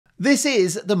This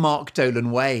is the Mark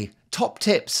Dolan Way. Top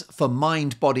tips for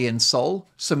mind, body and soul,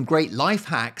 some great life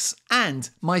hacks, and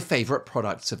my favourite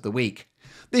products of the week.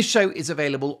 This show is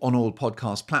available on all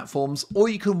podcast platforms, or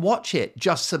you can watch it.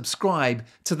 Just subscribe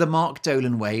to the Mark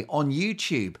Dolan Way on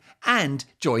YouTube and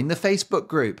join the Facebook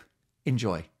group.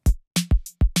 Enjoy.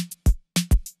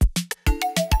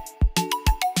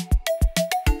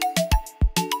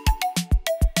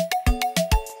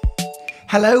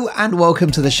 Hello and welcome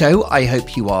to the show. I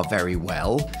hope you are very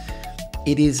well.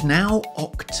 It is now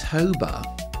October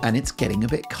and it's getting a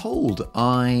bit cold.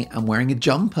 I am wearing a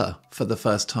jumper for the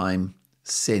first time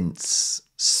since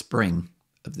spring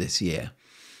of this year.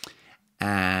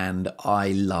 And I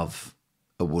love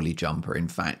a woolly jumper. In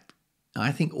fact,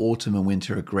 I think autumn and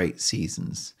winter are great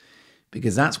seasons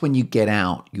because that's when you get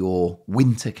out your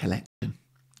winter collection,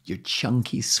 your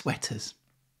chunky sweaters,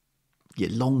 your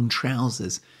long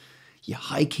trousers, your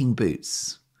hiking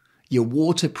boots, your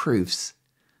waterproofs,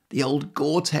 the old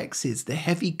Gore-Texes, the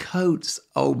heavy coats.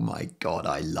 Oh my God,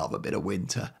 I love a bit of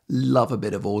winter, love a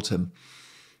bit of autumn.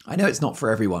 I know it's not for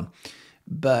everyone,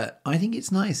 but I think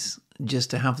it's nice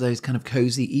just to have those kind of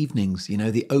cozy evenings, you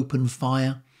know, the open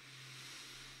fire.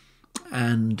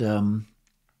 And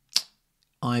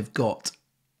I've got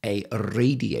a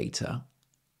radiator,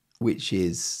 which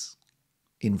is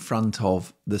in front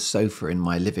of the sofa in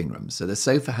my living room. So the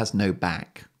sofa has no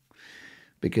back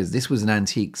because this was an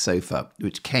antique sofa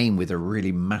which came with a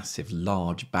really massive,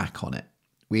 large back on it.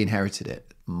 We inherited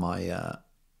it.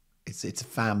 It's a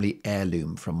family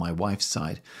heirloom from my wife's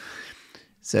side.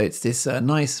 So it's this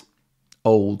nice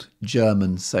old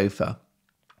German sofa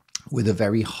with a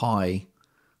very high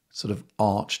sort of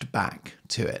arched back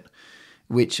to it,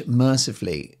 which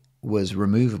mercifully was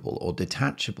removable or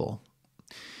detachable.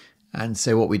 And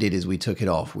so what we did is we took it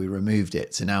off, we removed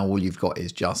it. So now all you've got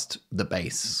is just the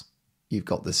base. You've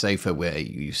got the sofa where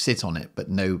you sit on it, but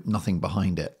nothing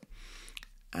behind it.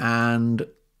 And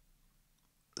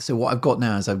so what I've got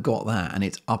now is I've got that and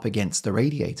it's up against the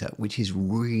radiator, which is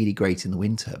really great in the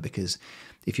winter because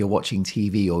if you're watching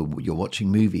TV or you're watching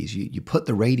movies, you put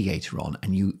the radiator on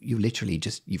and you literally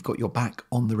you've got your back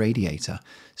on the radiator.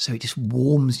 So it just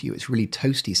warms you. It's really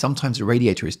toasty. Sometimes the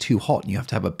radiator is too hot and you have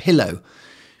to have a pillow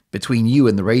between you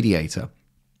and the radiator,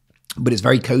 but it's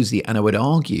very cozy and I would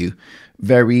argue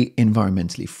very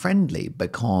environmentally friendly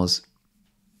because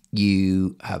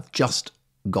you have just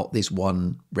got this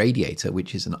one radiator,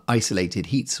 which is an isolated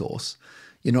heat source.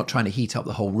 You're not trying to heat up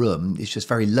the whole room. It's just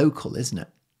very local, isn't it?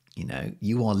 You know,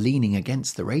 you are leaning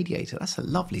against the radiator. That's a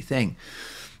lovely thing.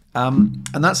 And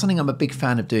that's something I'm a big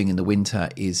fan of doing in the winter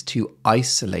is to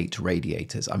isolate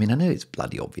radiators. I mean, I know it's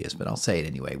bloody obvious, but I'll say it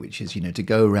anyway, which is, you know, to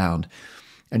go around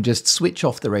and just switch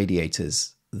off the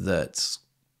radiators that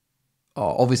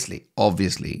are obviously,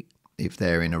 if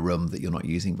they're in a room that you're not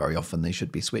using very often, they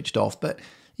should be switched off. But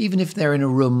even if they're in a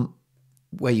room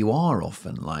where you are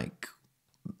often, like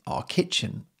our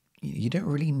kitchen, you don't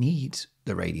really need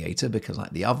the radiator because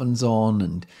like the oven's on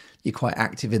and you're quite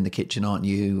active in the kitchen, aren't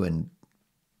you? And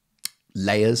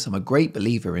layers. I'm a great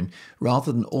believer in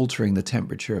rather than altering the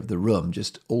temperature of the room,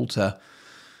 just alter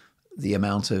the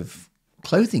amount of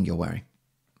clothing you're wearing.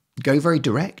 Go very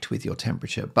direct with your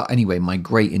temperature. But anyway, my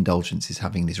great indulgence is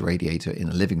having this radiator in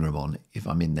a living room on if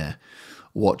I'm in there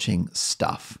watching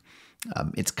stuff.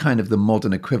 It's kind of the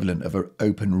modern equivalent of an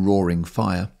open roaring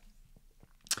fire.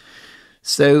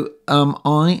 So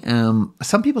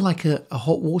some people like a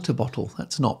hot water bottle.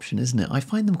 That's an option, isn't it? I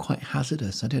find them quite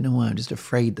hazardous. I don't know why. I'm just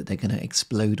afraid that they're going to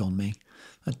explode on me.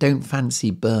 I don't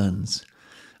fancy burns.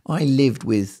 I lived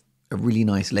with a really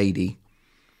nice lady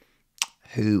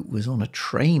who was on a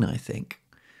train, I think,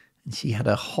 and she had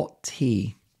a hot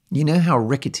tea. You know how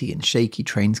rickety and shaky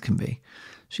trains can be.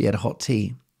 She had a hot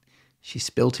tea. She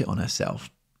spilt it on herself,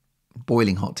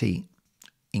 boiling hot tea,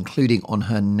 including on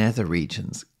her nether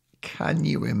regions. Can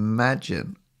you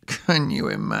imagine? Can you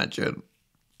imagine?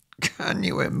 Can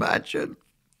you imagine?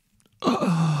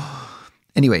 Oh.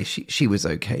 Anyway, she was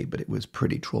okay, but it was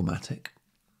pretty traumatic.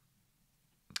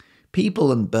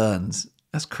 People and burns,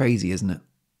 that's crazy, isn't it?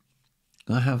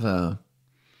 I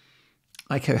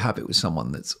cohabit with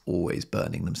someone that's always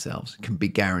burning themselves, can be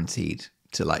guaranteed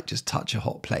to like just touch a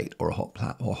hot plate or a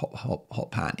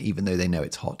hot pan, even though they know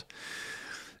it's hot.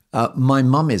 My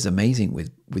mum is amazing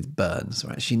with burns,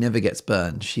 right? She never gets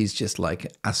burned. She's just like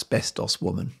an asbestos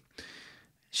woman.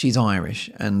 She's Irish,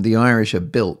 and the Irish are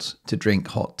built to drink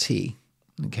hot tea.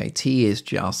 Okay, tea is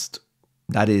just,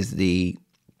 that is the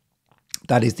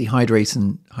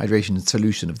hydration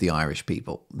solution of the Irish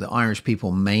people. The Irish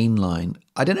people mainline,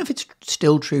 I don't know if it's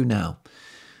still true now,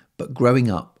 but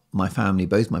growing up, my family,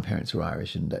 both my parents were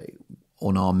Irish, and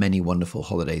on our many wonderful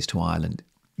holidays to Ireland,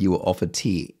 you were offered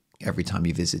tea every time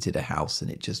you visited a house,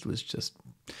 and it just was just,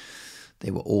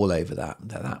 they were all over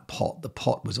that pot. The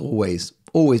pot was always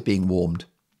being warmed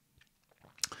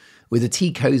with a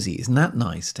tea cozy. Isn't that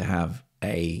nice to have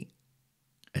a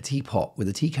teapot with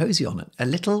a tea cozy on it? A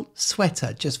little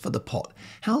sweater just for the pot.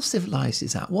 How civilized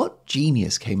is that? What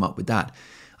genius came up with that?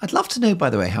 I'd love to know, by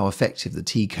the way, how effective the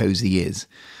tea cozy is.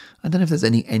 I don't know if there's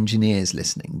any engineers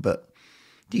listening, but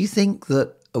do you think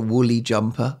that a woolly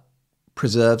jumper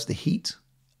preserves the heat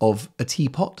of a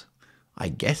teapot? I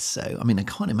guess so. I mean, I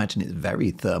can't imagine it's very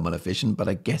thermal efficient, but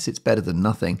I guess it's better than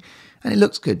nothing. And it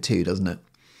looks good too, doesn't it?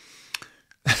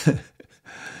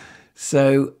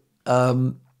 So,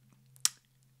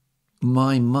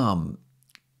 my mum,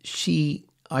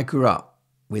 I grew up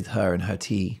with her and her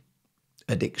tea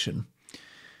addiction.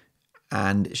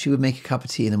 And she would make a cup of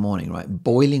tea in the morning, right?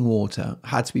 Boiling water,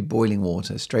 had to be boiling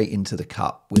water, straight into the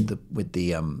cup with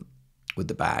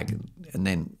the bag. And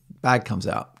then bag comes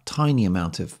out, tiny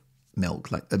amount of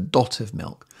milk, like a dot of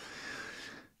milk.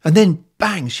 And then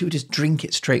bang, she would just drink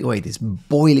it straight away. This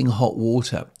boiling hot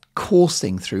water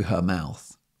coursing through her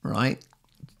mouth, right?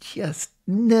 Just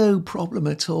no problem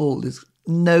at all. There's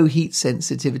no heat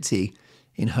sensitivity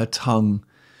in her tongue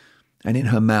and in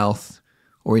her mouth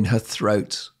or in her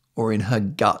throat or in her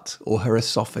gut or her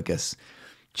esophagus.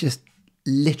 Just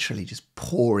literally just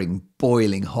pouring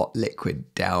boiling hot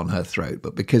liquid down her throat.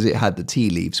 But because it had the tea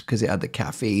leaves, because it had the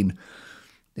caffeine,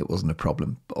 it wasn't a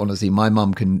problem. But honestly, my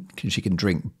mum can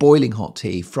drink boiling hot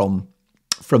tea from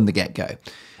the get-go.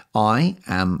 I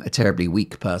am a terribly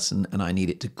weak person and I need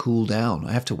it to cool down.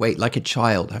 I have to wait, like a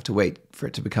child, I have to wait for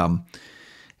it to become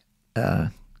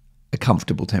a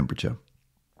comfortable temperature.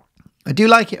 I do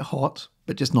like it hot,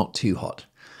 but just not too hot.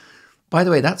 By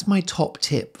the way, that's my top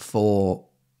tip for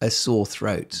a sore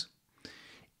throat.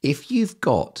 If you've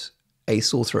got a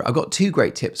sore throat, I've got 2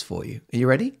 great tips for you. Are you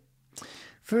ready?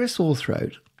 For a sore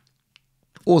throat,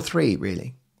 or 3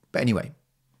 really. But anyway,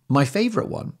 my favorite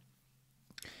one,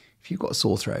 if you've got a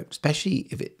sore throat, especially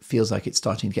if it feels like it's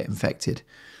starting to get infected,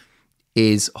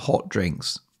 is hot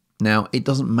drinks. Now, it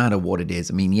doesn't matter what it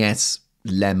is. I mean, yes,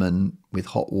 lemon with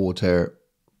hot water,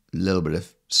 a little bit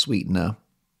of sweetener,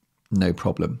 no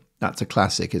problem. That's a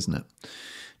classic, isn't it?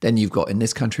 Then you've got, in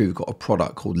this country, we've got a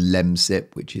product called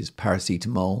Lemsip, which is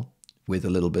paracetamol with a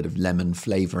little bit of lemon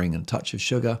flavoring and a touch of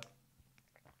sugar.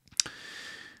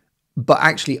 But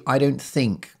actually, I don't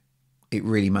think it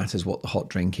really matters what the hot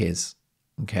drink is.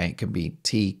 Okay, it can be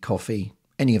tea, coffee,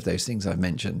 any of those things I've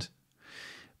mentioned.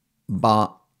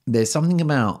 But there's something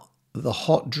about the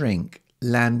hot drink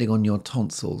landing on your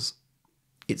tonsils.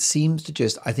 It seems to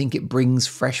just, I think it brings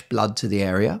fresh blood to the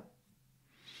area.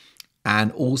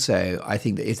 And also, I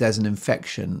think that if there's an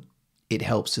infection, it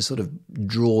helps to sort of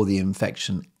draw the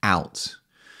infection out.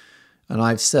 And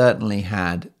I've certainly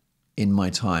had, in my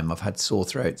time, I've had sore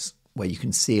throats where you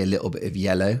can see a little bit of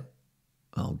yellow.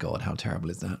 Oh God, how terrible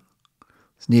is that?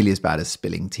 It's nearly as bad as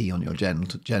spilling tea on your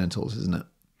genitals, isn't it?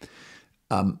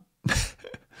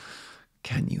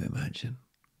 Can you imagine?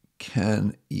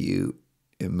 Can you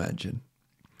imagine?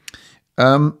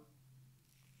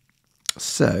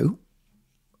 So,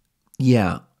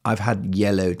 yeah, I've had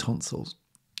yellow tonsils.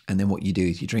 And then what you do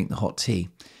is you drink the hot tea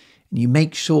and you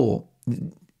make sure,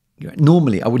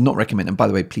 normally I would not recommend, and by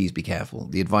the way, please be careful.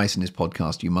 The advice in this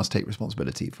podcast, you must take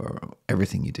responsibility for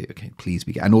everything you do. Okay, please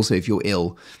be careful. And also if you're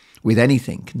ill with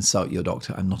anything, consult your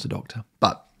doctor. I'm not a doctor,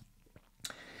 but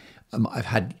I've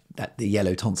had the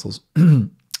yellow tonsils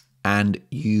and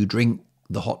you drink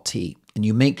the hot tea and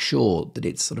you make sure that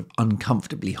it's sort of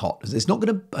uncomfortably hot. It's not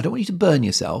going to, I don't want you to burn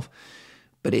yourself,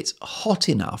 but it's hot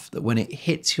enough that when it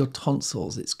hits your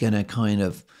tonsils, it's going to kind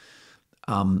of,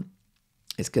 you're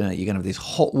going to have this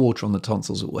hot water on the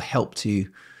tonsils that will help to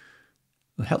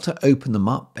open them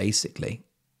up, basically.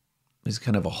 It's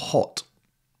kind of a hot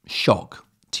shock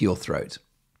to your throat.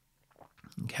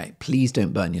 Okay, please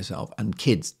don't burn yourself. And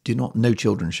kids, no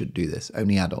children should do this,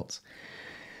 only adults.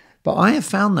 But I have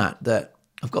found that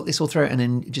I've got this sore throat and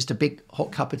then just a big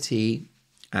hot cup of tea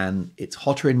and it's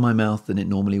hotter in my mouth than it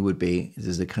normally would be. This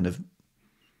is a kind of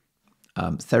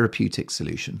therapeutic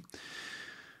solution.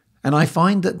 And I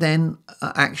find that then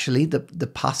actually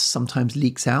the pus sometimes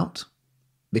leaks out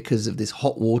because of this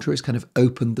hot water has kind of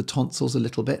opened the tonsils a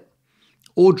little bit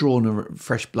or drawn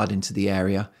fresh blood into the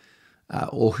area.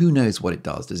 Or who knows what it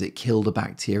does. Does it kill the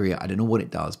bacteria? I don't know what it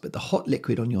does, but the hot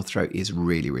liquid on your throat is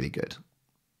really, really good.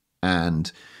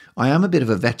 And I am a bit of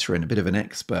a veteran, a bit of an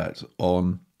expert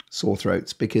on sore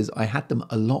throats because I had them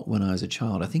a lot when I was a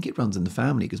child. I think it runs in the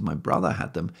family because my brother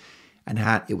had them and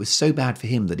it was so bad for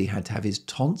him that he had to have his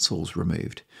tonsils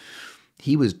removed.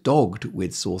 he was dogged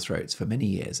with sore throats for many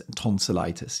years and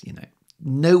tonsillitis, you know.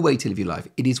 No way to live your life.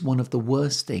 It is one of the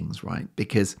worst things, right?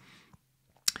 Because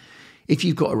if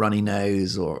you've got a runny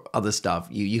nose or other stuff,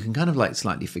 you can kind of like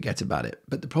slightly forget about it.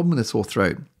 But the problem with a sore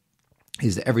throat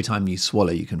is that every time you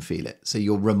swallow, you can feel it. So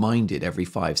you're reminded every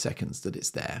 5 seconds that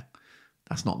it's there.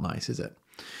 That's not nice, is it?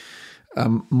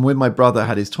 When my brother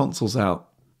had his tonsils out,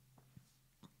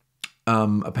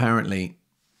 apparently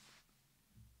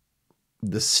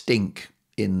the stink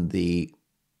in the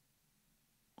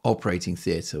operating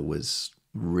theatre was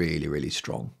really, really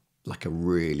strong. Like a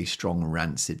really strong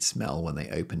rancid smell when they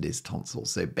opened his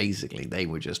tonsils. So basically they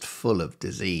were just full of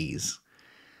disease,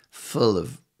 full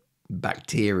of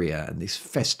bacteria and this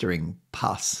festering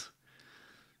pus,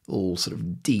 all sort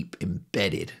of deep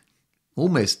embedded,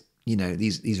 almost, you know,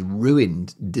 these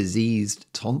ruined, diseased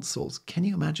tonsils. Can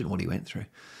you imagine what he went through?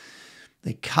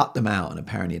 They cut them out and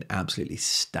apparently it absolutely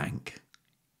stank.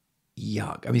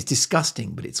 Yuck. I mean, it's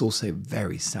disgusting, but it's also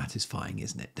very satisfying,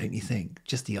 isn't it? Don't you think?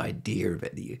 Just the idea of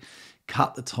it, that you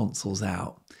cut the tonsils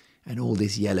out and all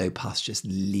this yellow pus just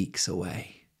leaks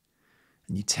away.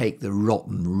 And you take the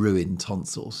rotten, ruined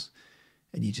tonsils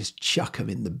and you just chuck them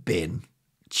in the bin.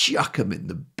 Chuck them in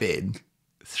the bin.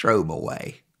 Throw them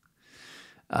away.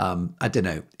 I don't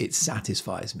know. It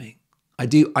satisfies me. I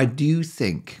do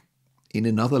think in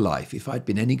another life, if I'd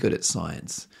been any good at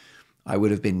science, I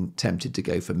would have been tempted to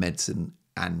go for medicine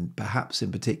and perhaps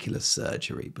in particular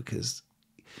surgery, because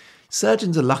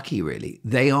surgeons are lucky, really.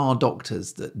 They are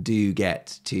doctors that do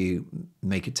get to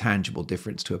make a tangible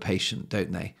difference to a patient,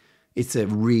 don't they? It's a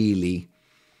really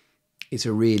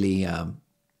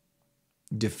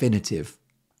definitive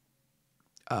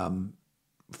form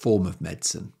of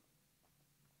medicine.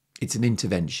 It's an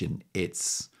intervention.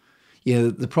 It's, you know,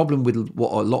 the problem with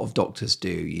what a lot of doctors do,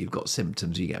 you've got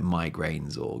symptoms, you get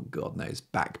migraines or God knows,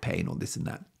 back pain or this and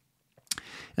that.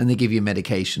 And they give you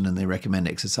medication and they recommend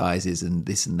exercises and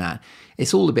this and that.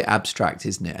 It's all a bit abstract,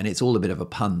 isn't it? And it's all a bit of a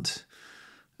punt.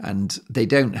 And they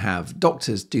don't have,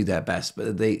 doctors do their best,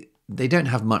 but they don't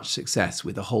have much success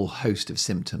with a whole host of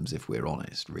symptoms, if we're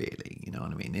honest, really. You know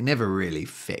what I mean? They never really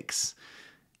fix,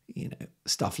 you know,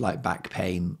 stuff like back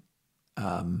pain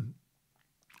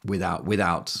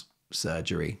without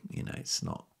surgery. You know, it's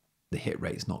not, the hit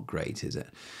rate's not great, is it?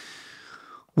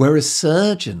 Whereas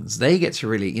surgeons, they get to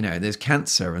really, you know, there's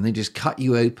cancer and they just cut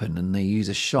you open and they use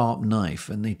a sharp knife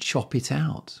and they chop it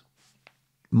out.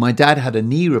 My dad had a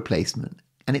knee replacement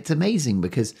and it's amazing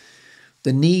because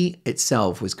the knee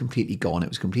itself was completely gone. It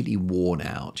was completely worn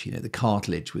out. You know, the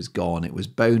cartilage was gone. It was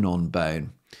bone on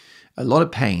bone. A lot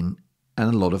of pain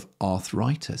and a lot of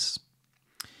arthritis.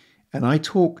 And I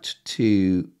talked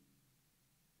to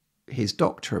his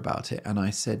doctor about it and I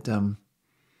said,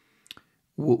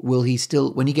 will he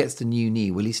still, when he gets the new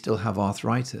knee, will he still have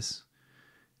arthritis?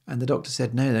 And the doctor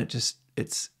said, no,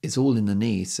 it's all in the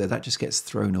knee, so that just gets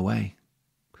thrown away.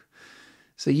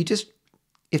 So you just,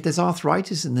 if there's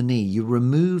arthritis in the knee, you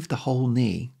remove the whole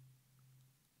knee,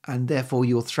 and therefore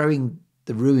you're throwing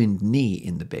the ruined knee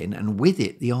in the bin, and with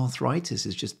it, the arthritis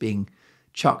is just being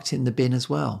chucked in the bin as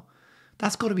well.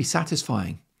 That's got to be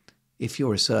satisfying if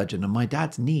you're a surgeon. And my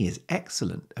dad's knee is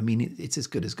excellent. I mean, it's as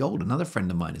good as gold. Another friend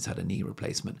of mine has had a knee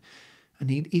replacement and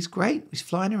he's great. He's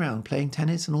flying around playing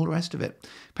tennis and all the rest of it.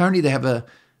 Apparently they have a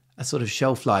sort of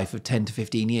shelf life of 10 to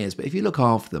 15 years. But if you look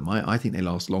after them, I think they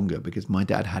last longer, because my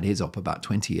dad had his op about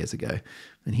 20 years ago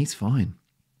and he's fine.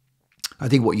 I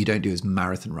think what you don't do is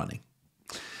marathon running.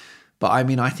 But I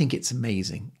mean, I think it's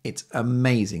amazing. It's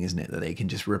amazing, isn't it, that they can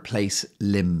just replace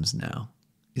limbs now?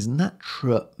 Isn't that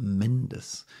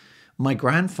tremendous? My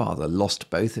grandfather lost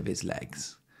both of his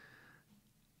legs.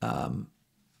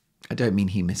 I don't mean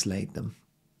he mislaid them.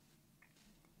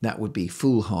 That would be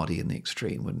foolhardy in the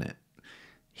extreme, wouldn't it?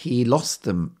 He lost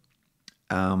them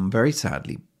very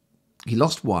sadly. He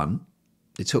lost one.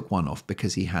 They took one off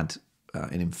because he had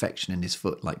an infection in his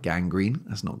foot, like gangrene.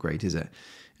 That's not great, is it?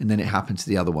 And then it happened to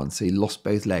the other one. So he lost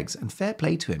both legs. And fair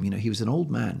play to him. You know, he was an old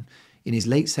man in his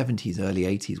late 70s, early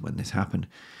 80s when this happened.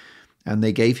 And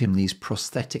they gave him these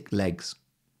prosthetic legs.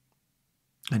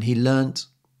 And he learnt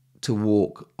to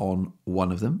walk on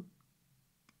one of them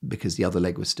because the other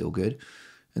leg was still good.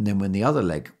 And then when the other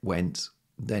leg went,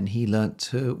 then he learnt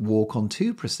to walk on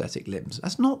two prosthetic limbs.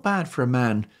 That's not bad for a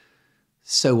man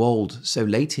so old, so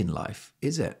late in life,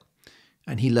 is it?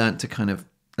 And he learnt to kind of,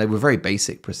 they were very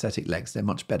basic prosthetic legs. They're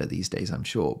much better these days, I'm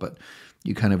sure. But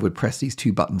you kind of would press these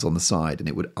two buttons on the side and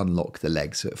it would unlock the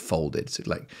leg so it folded. So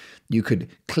like you could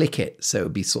click it so it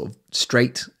would be sort of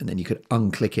straight, and then you could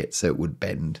unclick it so it would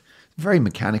bend. Very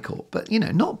mechanical, but, you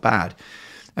know, not bad.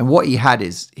 And what he had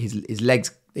is his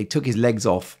legs, they took his legs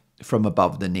off from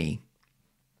above the knee.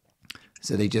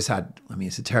 So they just had, I mean,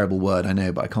 it's a terrible word, I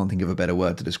know, but I can't think of a better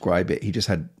word to describe it. He just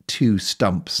had 2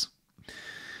 stumps.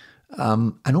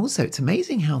 And also it's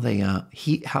amazing how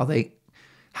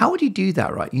how would you do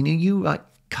that, right? You know, you like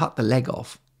cut the leg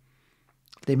off.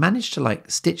 They managed to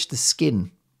like stitch the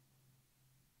skin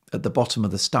at the bottom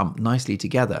of the stump nicely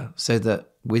together so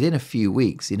that within a few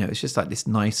weeks, you know, it's just like this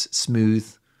nice,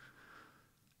 smooth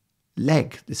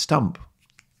leg, this stump.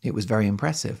 It was very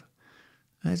impressive.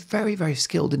 It's very, very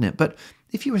skilled, isn't it? But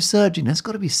if you're a surgeon, that's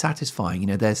got to be satisfying. You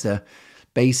know, there's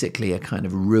basically a kind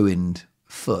of ruined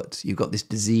foot. You've got this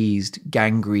diseased,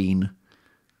 gangrene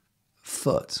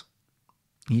foot.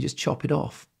 And you just chop it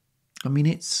off. I mean,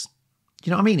 it's, you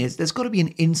know what I mean? There's got to be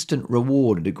an instant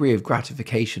reward, a degree of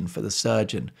gratification for the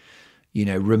surgeon, you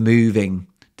know, removing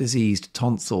diseased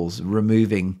tonsils,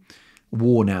 removing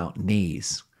worn out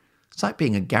knees. It's like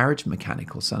being a garage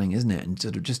mechanic or something, isn't it? And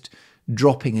sort of just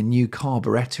dropping a new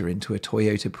carburettor into a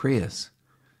Toyota Prius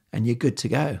and you're good to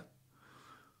go.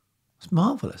 It's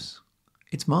marvelous.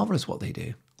 It's marvelous what they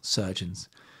do, surgeons.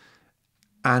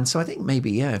 And so I think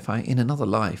maybe, yeah, if in another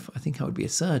life, I think I would be a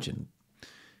surgeon.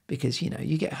 Because, you know,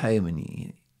 you get home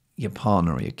and your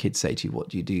partner or your kids say to you, what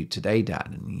do you do today, Dad?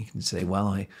 And you can say, well,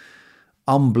 I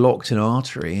unblocked an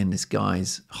artery in this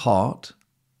guy's heart.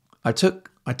 I took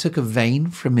a vein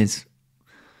from his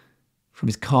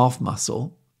calf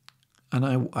muscle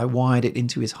and I wired it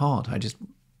into his heart. I just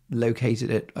located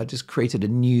it. I just created a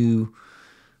new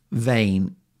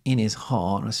vein in his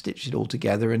heart and I stitched it all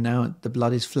together and now the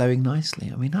blood is flowing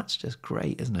nicely. I mean, that's just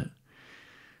great, isn't it?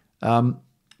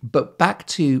 But back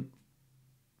to,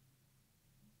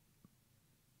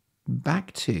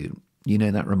 you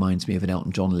know, that reminds me of an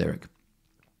Elton John lyric.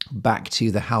 Back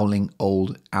to the howling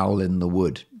old owl in the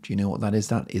wood. Do you know what that is?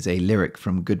 That is a lyric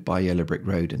from Goodbye Yellow Brick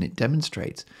Road, and it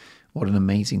demonstrates what an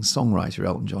amazing songwriter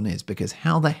Elton John is, because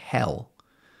how the hell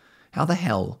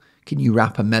can you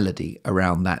wrap a melody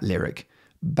around that lyric?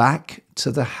 Back to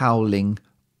the howling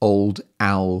old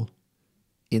owl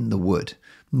in the wood.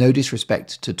 No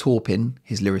disrespect to Torpin,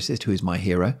 his lyricist, who is my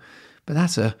hero, but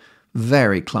that's a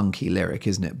very clunky lyric,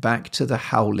 isn't it? Back to the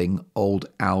howling old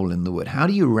owl in the wood. How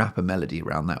do you wrap a melody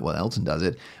around that? Well, Elton does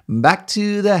it. Back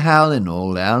to the howling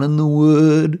old owl in the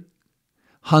wood,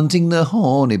 hunting the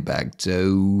horny-backed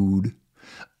toad.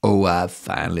 Oh, I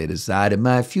finally decided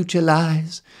my future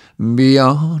lies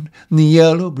beyond the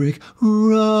yellow brick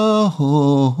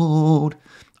road.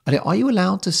 Are you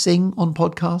allowed to sing on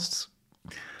podcasts?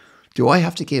 Do I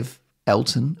have to give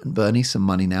Elton and Bernie some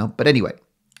money now? But anyway,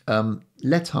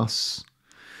 let us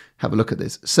have a look at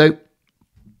this. So,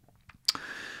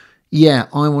 yeah,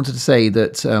 I wanted to say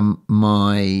that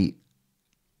my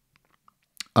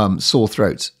sore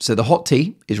throats. So the hot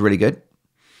tea is really good.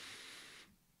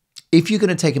 If you're going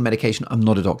to take a medication, I'm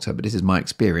not a doctor, but this is my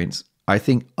experience. I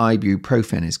think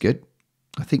ibuprofen is good.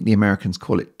 I think the Americans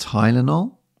call it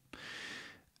Tylenol.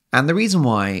 And the reason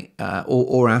why,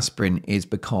 or aspirin, is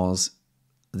because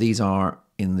these are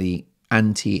in the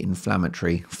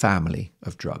anti-inflammatory family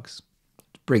of drugs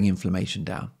to bring inflammation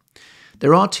down.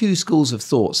 There are 2 schools of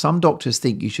thought. Some doctors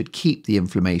think you should keep the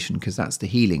inflammation because that's the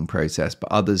healing process,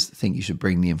 but others think you should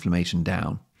bring the inflammation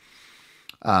down.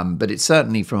 But it's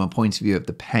certainly from a point of view of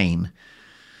the pain,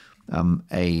 an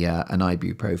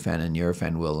ibuprofen and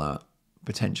Nurofen will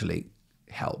potentially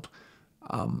help.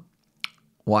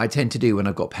 What I tend to do when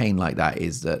I've got pain like that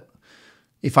is that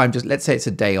if I'm just, let's say it's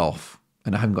a day off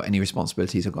and I haven't got any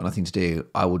responsibilities, I've got nothing to do,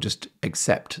 I will just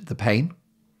accept the pain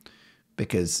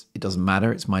because it doesn't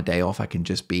matter. It's my day off. I can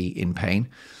just be in pain.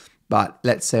 But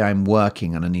let's say I'm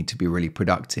working and I need to be really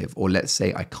productive, or let's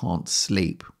say I can't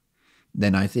sleep,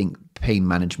 then I think pain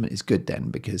management is good then,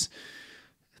 because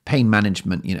pain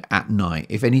management, you know, at night,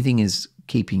 if anything is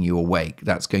keeping you awake,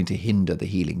 that's going to hinder the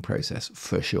healing process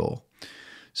for sure.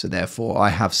 So therefore, I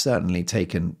have certainly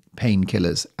taken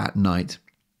painkillers at night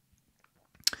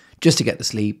just to get the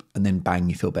sleep, and then bang,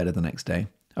 you feel better the next day.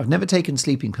 I've never taken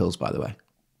sleeping pills, by the way,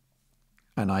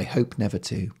 and I hope never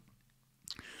to.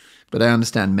 But I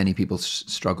understand many people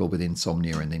struggle with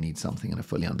insomnia and they need something, and I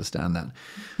fully understand that.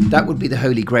 That would be the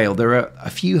Holy Grail. There are a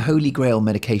few Holy Grail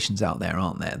medications out there,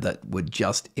 aren't there, that would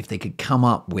just, if they could come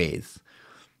up with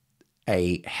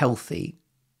a healthy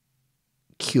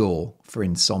cure for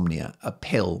insomnia, a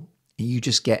pill, you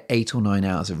just get 8 or 9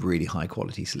 hours of really high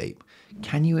quality sleep.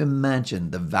 Can you imagine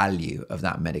the value of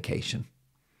that medication?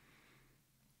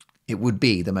 It would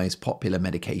be the most popular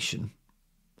medication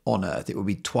on earth. It would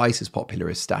be twice as popular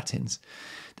as statins.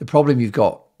 The problem you've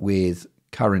got with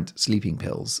current sleeping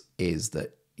pills is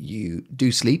that you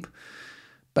do sleep,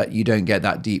 but you don't get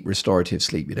that deep restorative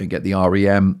sleep. You don't get the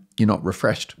REM. You're not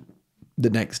refreshed the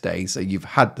next day. So you've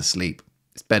had the sleep,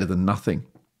 It's better than nothing,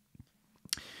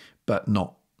 but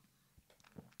not.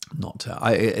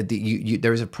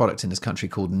 There is a product in this country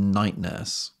called Night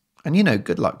Nurse, and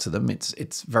good luck to them.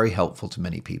 It's very helpful to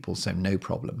many people, so no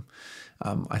problem.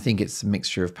 I think it's a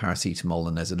mixture of paracetamol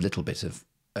and there's a little bit of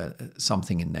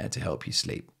something in there to help you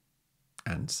sleep.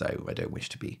 And so I don't wish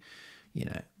to be,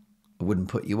 I wouldn't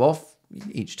put you off.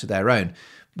 Each to their own.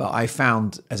 But I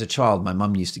found as a child, my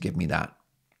mum used to give me that,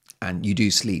 and you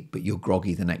do sleep, but you're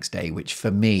groggy the next day, which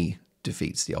for me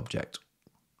defeats the object.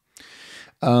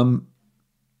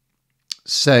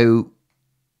 So,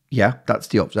 yeah,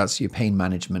 that's your pain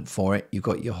management for it. You've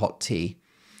got your hot tea.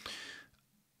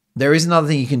 There is another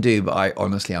thing you can do, but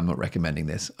I'm not recommending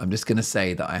this. I'm just going to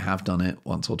say that I have done it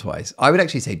once or twice. I would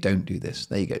actually say don't do this.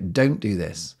 There you go. Don't do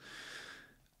this.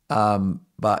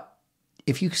 But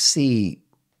if you see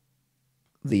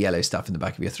the yellow stuff in the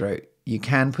back of your throat, you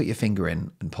can put your finger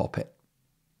in and pop it.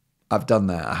 I've done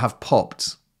that. I have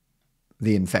popped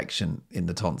the infection in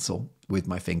the tonsil with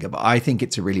my finger, but I think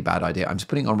it's a really bad idea. I'm just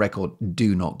putting on record,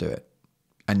 do not do it.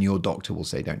 And your doctor will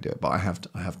say don't do it, but I have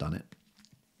done it.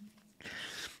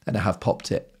 And I have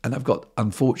popped it. And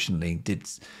unfortunately, did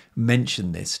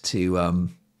mention this to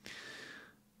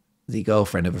the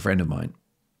girlfriend of a friend of mine.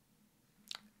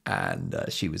 And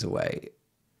she was away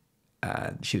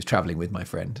and she was traveling with my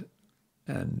friend.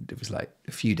 And it was like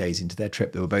a few days into their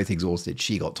trip, they were both exhausted.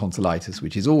 She got tonsillitis,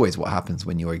 which is always what happens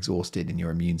when you're exhausted and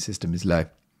your immune system is low.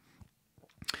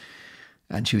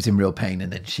 And she was in real pain.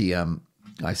 And then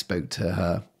I spoke to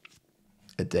her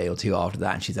a day or two after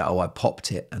that, and she said, "Oh, I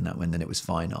popped it," and then it was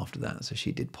fine after that. So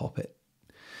she did pop it,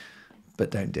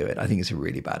 but don't do it. I think it's a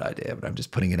really bad idea. But I'm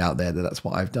just putting it out there that's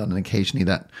what I've done, and occasionally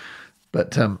that.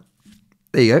 But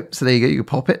there you go. So there you go. You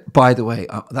pop it. By the way,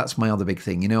 that's my other big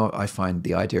thing. I find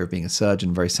the idea of being a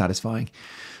surgeon very satisfying.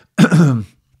 I'm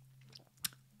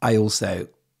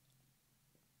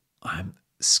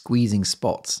squeezing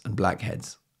spots and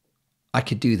blackheads. I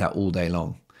could do that all day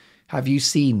long. Have you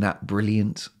seen that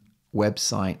brilliant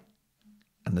website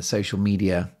and the social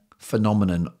media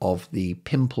phenomenon of the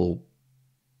pimple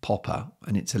popper?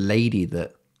 And it's a lady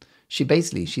that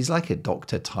she's like a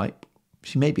doctor type.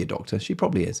 She may be a doctor. She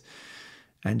probably is.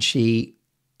 And she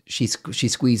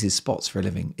squeezes spots for a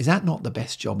living. Is that not the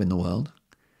best job in the world?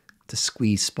 To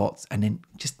squeeze spots, and then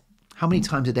just how many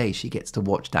times a day she gets to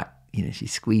watch that? She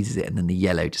squeezes it and then the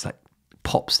yellow just like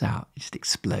pops out. It just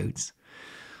explodes.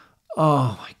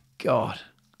 Oh my God.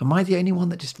 Am I the only one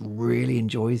that just really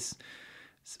enjoys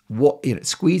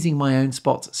squeezing my own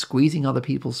spots, squeezing other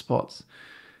people's spots?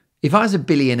 If I was a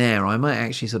billionaire, I might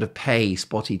actually sort of pay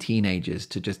spotty teenagers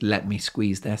to just let me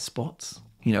squeeze their spots.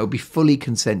 It would be fully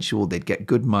consensual. They'd get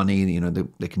good money.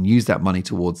 They can use that money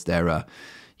towards their,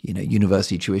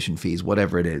 university tuition fees,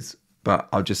 whatever it is. But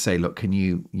I'll just say, look, can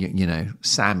you,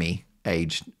 Sammy,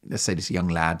 aged, let's say this young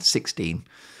lad, 16,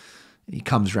 he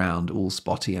comes round all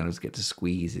spotty and I just get to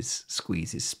squeeze his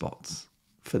spots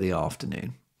for the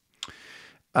afternoon.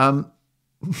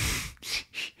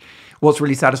 What's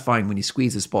really satisfying when you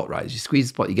squeeze a spot, right, is you squeeze a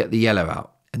spot, you get the yellow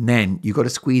out, and then you've got to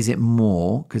squeeze it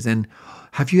more, because then,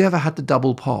 have you ever had the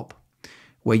double pop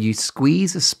where you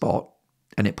squeeze a spot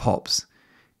and it pops,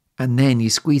 and then you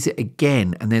squeeze it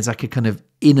again and there's like a kind of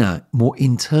inner, more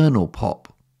internal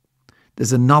pop?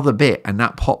 There's another bit and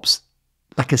that pops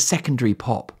like a secondary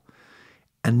pop.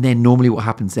 And then normally what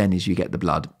happens then is you get the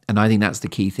blood. And I think that's the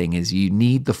key thing, is you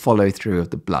need the follow through of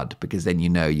the blood, because then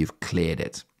you've cleared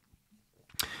it.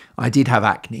 I did have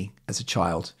acne as a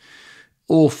child.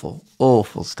 Awful,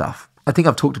 awful stuff. I think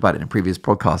I've talked about it in previous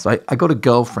podcasts. I got a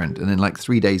girlfriend and then like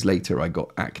 3 days later I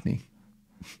got acne.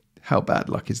 How bad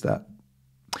luck is that?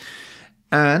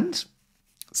 And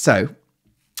so,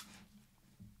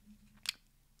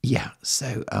 yeah,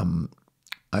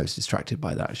 I was distracted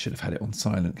by that. I should have had it on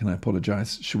silent. Can I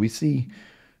apologize? Should we see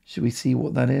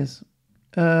what that is?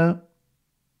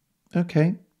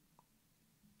 Okay.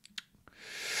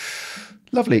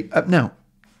 Lovely. Now,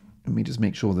 let me just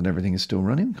make sure that everything is still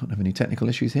running. Can't have any technical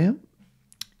issues here.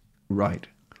 Right.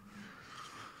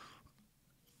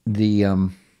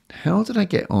 How did I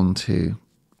get onto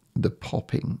the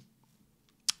popping?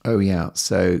 Oh yeah.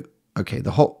 So, okay,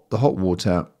 the hot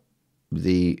water,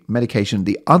 the medication.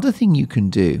 The other thing you can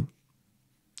do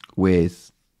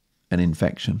with an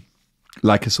infection,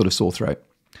 like a sort of sore throat,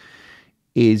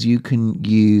 is you can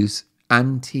use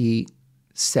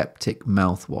antiseptic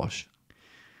mouthwash.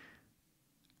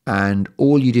 And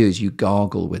all you do is you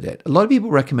gargle with it. A lot of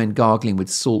people recommend gargling with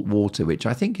salt water, which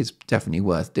I think is definitely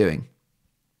worth doing.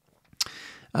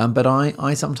 But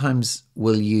I sometimes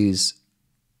will use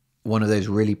one of those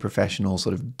really professional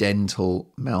sort of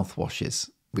dental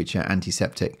mouthwashes, which are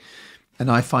antiseptic. And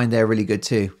I find they're really good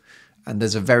too. And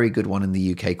there's a very good one in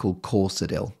the UK called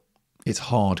Corsadil. It's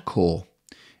hardcore.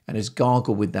 And just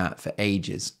gargle with that for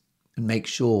ages and make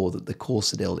sure that the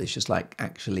Corsadil is just like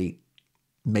actually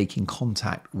making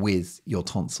contact with your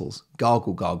tonsils.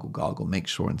 Gargle, gargle, gargle, make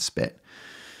sure and spit.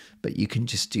 But you can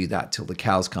just do that till the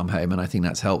cows come home, and I think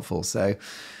that's helpful. So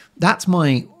that's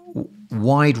my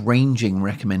wide-ranging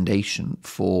recommendation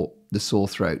for the sore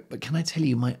throat. But can I tell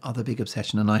you my other big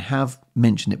obsession? And I have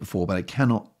mentioned it before, but I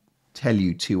cannot tell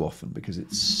you too often because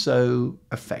it's so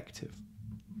effective.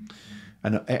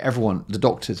 And everyone, the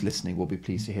doctors listening will be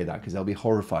pleased to hear that, because they'll be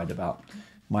horrified about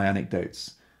my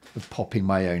anecdotes of popping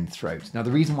my own throat. Now,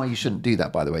 the reason why you shouldn't do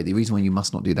that, by the way, the reason why you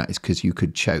must not do that is because you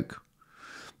could choke.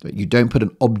 But you don't put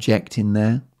an object in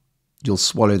there. You'll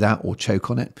swallow that or choke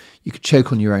on it. You could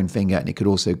choke on your own finger, and it could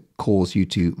also cause you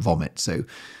to vomit. So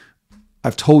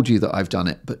I've told you that I've done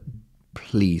it, but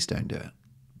please don't do it.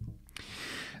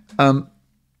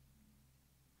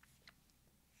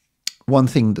 One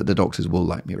thing that the doctors will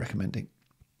like me recommending.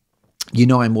 You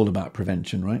know I'm all about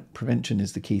prevention, right? Prevention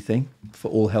is the key thing for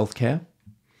all healthcare.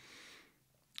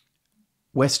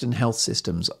 Western health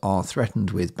systems are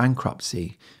threatened with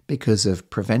bankruptcy because of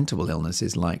preventable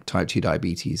illnesses like type 2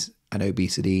 diabetes and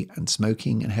obesity and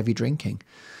smoking and heavy drinking.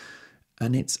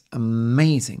 And it's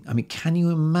amazing. I mean, can you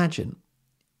imagine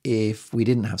if we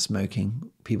didn't have smoking,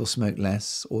 people smoked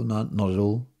less or not at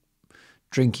all,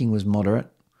 drinking was moderate,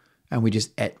 and we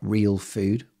just ate real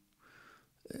food?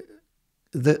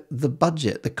 The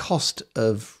budget, the cost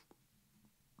of,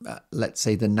 let's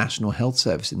say, the National Health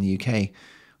Service in the UK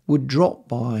would drop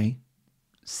by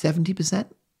 70%.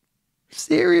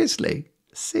 Seriously,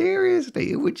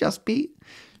 it would just be,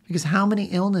 because how many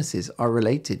illnesses are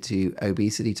related to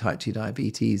obesity, type 2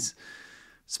 diabetes,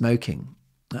 smoking?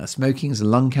 Smoking is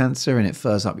lung cancer, and it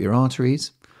furs up your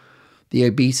arteries. The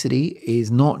obesity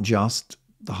is not just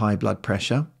the high blood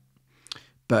pressure,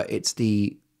 but it's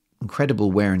the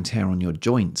incredible wear and tear on your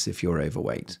joints if you're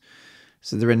overweight.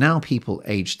 So there are now people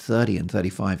aged 30 and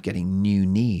 35 getting new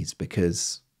knees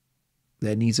because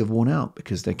their knees have worn out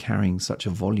because they're carrying such a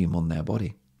volume on their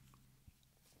body.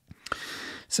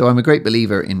 So I'm a great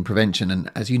believer in prevention.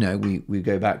 And as you know, we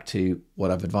go back to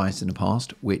what I've advised in the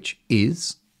past, which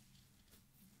is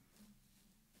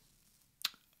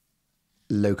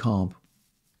low carb.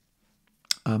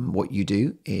 What you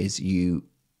do is you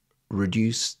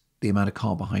reduce the amount of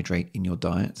carbohydrate in your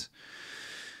diet.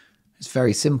 It's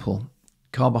very simple.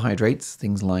 Carbohydrates,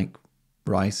 things like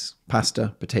rice,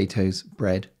 pasta, potatoes,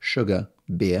 bread, sugar,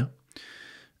 beer,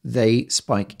 they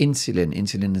spike insulin.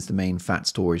 Insulin is the main fat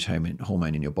storage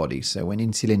hormone in your body. So when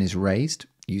insulin is raised,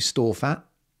 you store fat.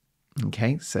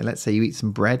 Okay, so let's say you eat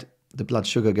some bread, the blood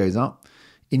sugar goes up,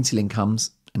 insulin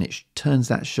comes and it turns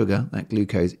that sugar, that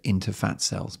glucose, into fat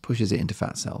cells, pushes it into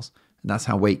fat cells. And that's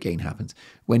how weight gain happens.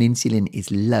 When insulin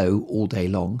is low all day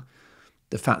long,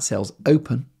 the fat cells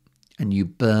open and you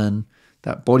burn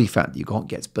that body fat that you got,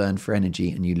 gets burned for energy,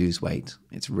 and you lose weight.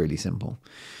 It's really simple.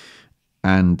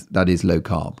 And that is low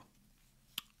carb.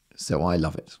 So I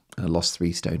love it. And I lost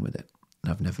 3 stone with it.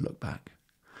 And I've never looked back.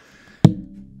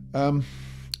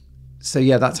 So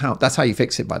yeah, that's how you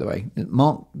fix it, by the way. The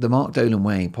Mark Dolan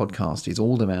Way podcast is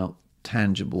all about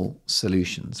tangible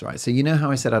solutions, right? So you know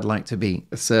how I said I'd like to be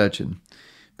a surgeon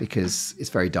because it's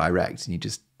very direct and you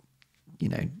just,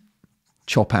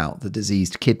 chop out the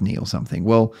diseased kidney or something.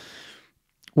 Well,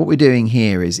 what we're doing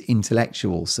here is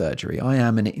intellectual surgery. I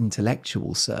am an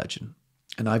intellectual surgeon,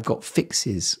 and I've got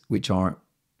fixes which are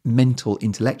mental,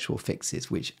 intellectual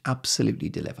fixes which absolutely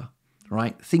deliver,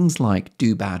 right? Things like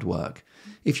do bad work.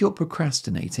 If you're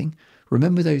procrastinating,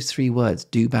 remember those 3 words,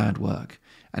 do bad work.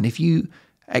 And if you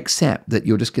accept that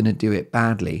you're just going to do it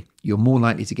badly, you're more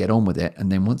likely to get on with it. And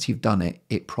then once you've done it,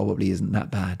 it probably isn't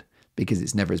that bad because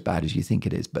it's never as bad as you think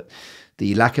it is. But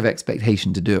the lack of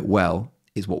expectation to do it well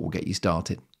is what will get you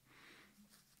started.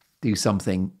 Do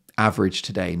something average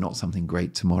today, not something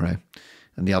great tomorrow.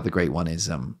 And the other great one is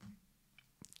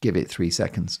give it 3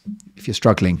 seconds. If you're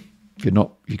struggling, if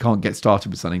you can't get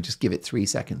started with something, just give it 3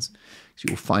 seconds. So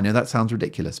you'll find, that sounds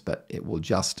ridiculous, but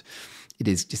it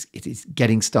is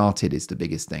getting started is the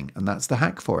biggest thing. And that's the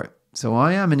hack for it. So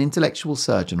I am an intellectual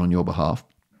surgeon on your behalf,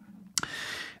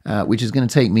 which is going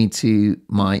to take me to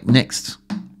my next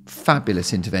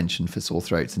fabulous intervention for sore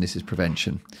throats. And this is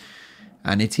prevention.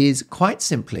 And it is quite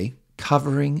simply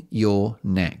covering your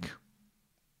neck.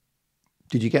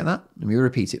 Did you get that? Let me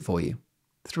repeat it for you.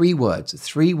 3 words, a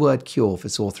 3-word cure for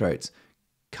sore throats.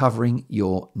 Covering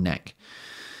your neck.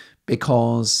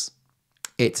 Because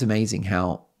it's amazing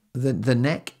how the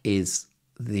neck is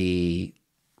the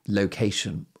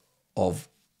location of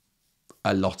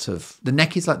a lot of... The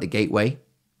neck is like the gateway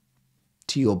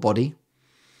to your body.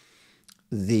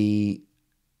 The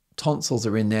tonsils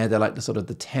are in there. They're like the sort of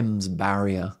the Thames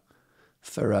barrier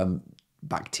for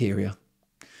bacteria.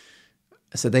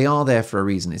 So they are there for a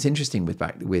reason. It's interesting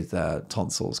with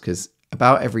tonsils, because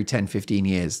about every 10, 15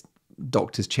 years,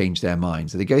 doctors change their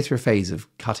mind. So they go through a phase of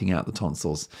cutting out the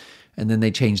tonsils, and then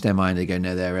they change their mind. They go,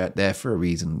 no, they're there for a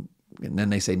reason. And then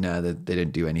they say, no, they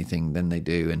don't do anything. Then they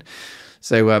do. And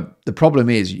so the problem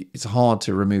is it's hard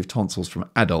to remove tonsils from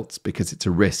adults because it's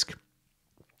a risk.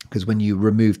 Because when you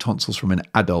remove tonsils from an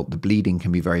adult, the bleeding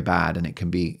can be very bad, and it could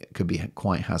be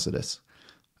quite hazardous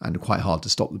and quite hard to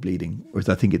stop the bleeding, whereas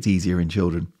I think it's easier in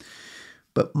children.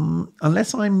 But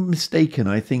unless I'm mistaken,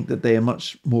 I think that they are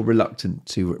much more reluctant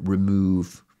to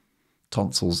remove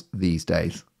tonsils these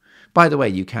days. By the way,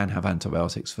 you can have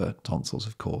antibiotics for tonsils,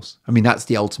 of course. I mean, that's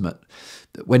the ultimate.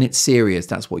 When it's serious,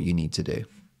 that's what you need to do.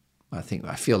 I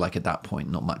feel like at that point,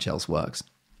 not much else works.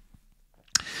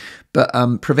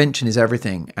 But prevention is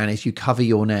everything. And if you cover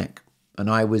your neck, and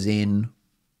I was in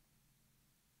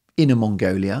Inner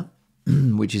Mongolia,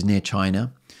 which is near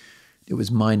China. It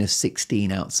was minus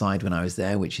 16 outside when I was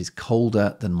there, which is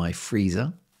colder than my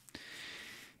freezer.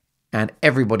 And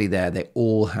everybody there, they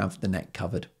all have the neck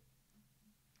covered.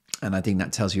 And I think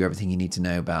that tells you everything you need to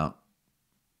know about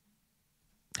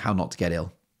how not to get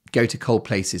ill. Go to cold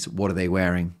places. What are they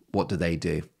wearing? What do they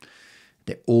do?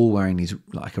 They're all wearing these,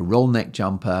 like a roll neck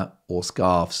jumper or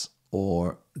scarves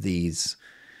or these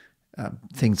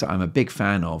things that I'm a big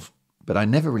fan of, but I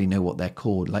never really know what they're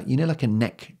called. Like, like a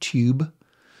neck tube.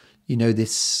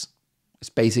 It's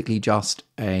basically just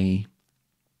it's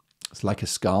like a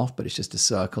scarf, but it's just a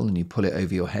circle and you pull it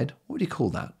over your head. What do you call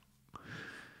that?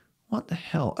 What the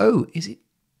hell? Oh, is it?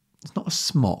 It's not a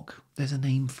smock. There's a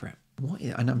name for it.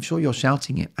 And I'm sure you're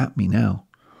shouting it at me now.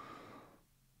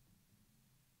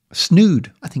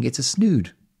 Snood. I think it's a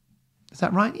snood. Is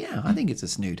that right? Yeah, I think it's a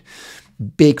snood.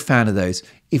 Big fan of those.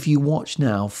 If you watch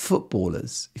now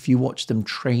footballers, if you watch them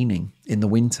training in the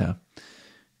winter,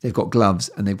 they've got gloves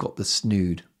and they've got the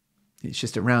snood. It's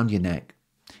just around your neck.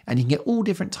 And you can get all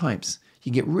different types.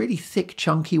 You can get really thick,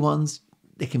 chunky ones.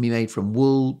 They can be made from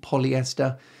wool,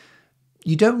 polyester.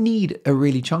 You don't need a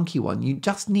really chunky one. You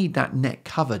just need that neck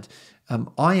covered.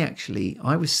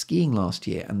 I was skiing last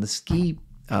year, and the ski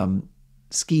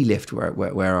lift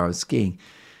where I was skiing,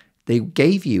 they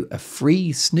gave you a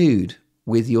free snood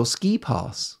with your ski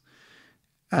pass.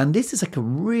 And this is like a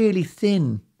really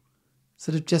thin,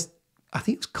 sort of just, I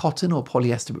think it's cotton or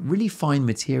polyester, but really fine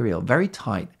material, very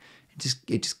tight.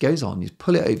 It just goes on. You just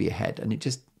pull it over your head and it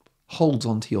just holds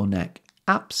onto your neck.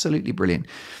 Absolutely brilliant.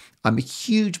 I'm a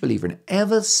huge believer in it.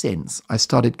 Ever since I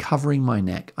started covering my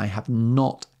neck, I have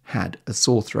not had a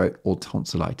sore throat or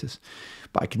tonsillitis.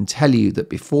 But I can tell you that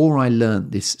before I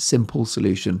learned this simple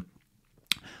solution,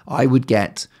 I would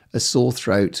get a sore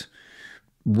throat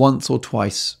once or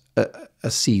twice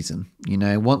a season.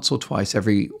 Once or twice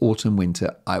every autumn,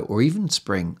 winter, or even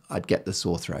spring, I'd get the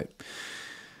sore throat.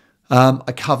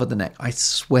 I cover the neck. I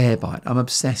swear by it. I'm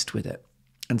obsessed with it.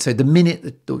 And so the minute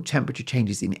that the temperature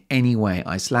changes in any way,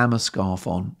 I slam a scarf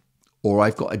on, or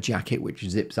I've got a jacket which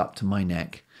zips up to my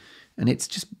neck. And it's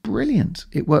just brilliant.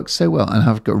 It works so well. And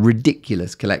I've got a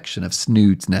ridiculous collection of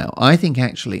snoods now. I think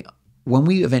actually, when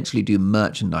we eventually do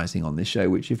merchandising on this show,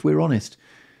 which if we're honest,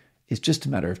 is just a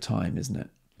matter of time, isn't it?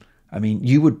 I mean,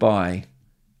 you would buy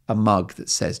a mug that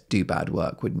says "Do Bad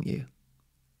Work," wouldn't you?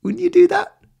 Wouldn't you do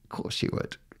that? Of course you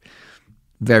would.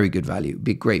 Very good value.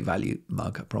 Be a great value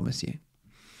mug, I promise you.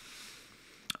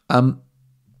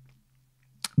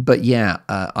 But yeah,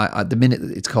 the minute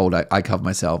that it's cold, I cover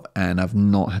myself, and I've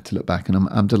not had to look back, and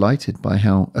I'm delighted by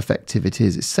how effective it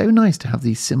is. It's so nice to have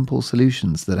these simple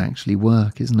solutions that actually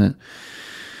work, isn't it?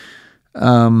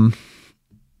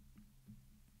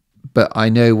 But I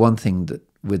know one thing that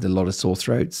with a lot of sore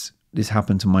throats, this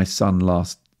happened to my son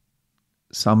last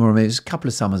summer, or maybe it was a couple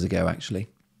of summers ago, actually.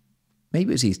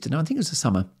 Maybe it was Easter. No, I think it was the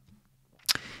summer.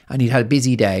 And he'd had a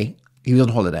busy day. He was on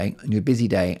holiday, and he had a busy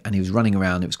day, and he was running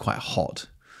around. It was quite hot.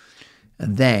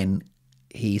 And then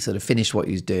he sort of finished what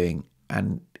he was doing,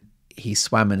 and he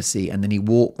swam in the sea, and then he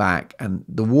walked back. And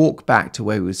the walk back to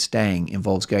where he was staying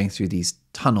involves going through these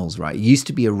tunnels, right? It used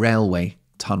to be a railway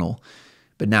tunnel,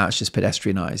 but now it's just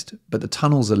pedestrianised. But the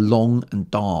tunnels are long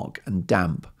and dark and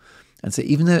damp. And so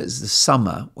even though it's the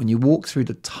summer, when you walk through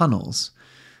the tunnels,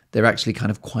 they're actually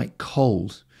kind of quite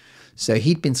cold. So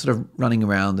he'd been sort of running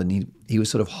around, and he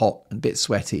was sort of hot and a bit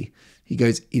sweaty. He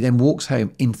then walks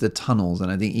home into the tunnels, and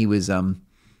I think he was,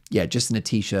 just in a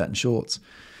t-shirt and shorts.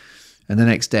 And the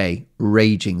next day,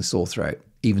 raging sore throat,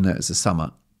 even though it was the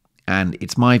summer. And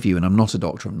it's my view, and I'm not a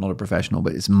doctor, I'm not a professional,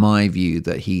 but it's my view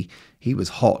that he was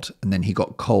hot and then he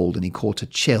got cold and he caught a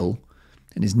chill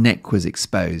and his neck was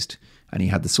exposed and he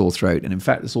had the sore throat. And in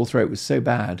fact, the sore throat was so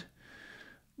bad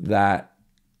that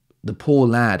the poor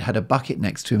lad had a bucket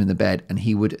next to him in the bed and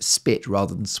he would spit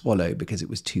rather than swallow because it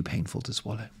was too painful to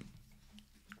swallow.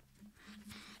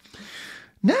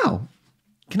 Now,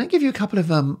 can I give you a couple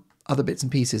of other bits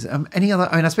and pieces? Any other?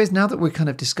 I mean, I suppose now that we're kind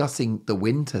of discussing the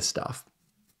winter stuff,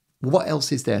 what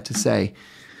else is there to say?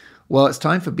 Well, it's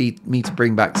time for me to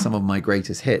bring back some of my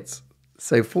greatest hits.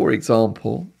 So, for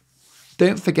example,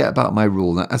 don't forget about my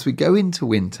rule. Now, as we go into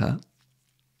winter,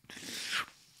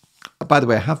 by the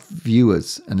way, I have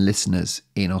viewers and listeners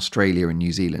in Australia and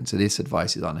New Zealand, so this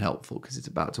advice is unhelpful because it's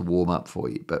about to warm up for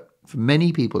you. But for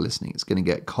many people listening, it's going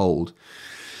to get cold.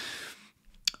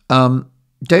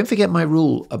 Don't forget my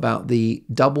rule about the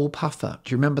double puffer.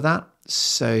 Do you remember that?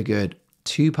 So good.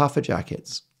 2 puffer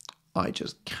jackets. I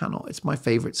just cannot. It's my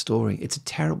favorite story. It's a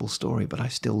terrible story, but I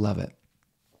still love it.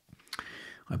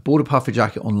 I bought a puffer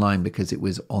jacket online because it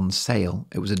was on sale.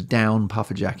 It was a down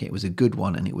puffer jacket. It was a good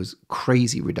one and it was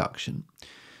crazy reduction.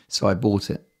 So I bought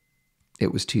it.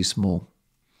 It was too small.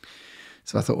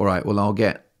 So I thought, all right, well, I'll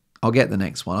get the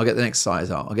next one. I'll get the next size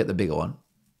out. I'll get the bigger one.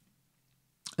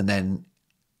 And then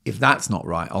if that's not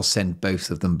right, I'll send both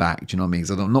of them back. Do you know what I mean?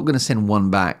 Because I'm not going to send one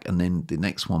back and then the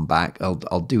next one back. I'll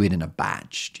do it in a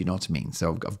batch. Do you know what I mean?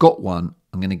 So I've got one.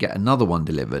 I'm going to get another one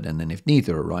delivered. And then if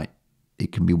neither are right,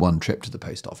 it can be one trip to the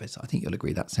post office. I think you'll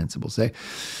agree that's sensible. So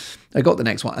I got the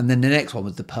next one. And then the next one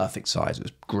was the perfect size. It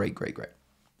was great, great, great.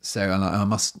 So I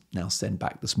must now send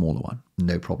back the smaller one.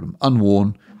 No problem.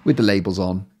 Unworn, with the labels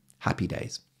on. Happy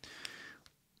days.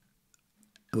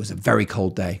 It was a very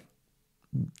cold day.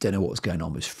 Don't know what was going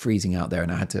on. It was freezing out there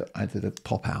and I had to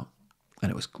pop out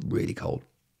and it was really cold.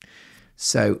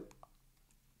 So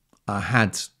I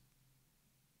had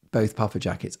both puffer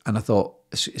jackets and I thought,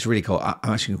 it's really cold.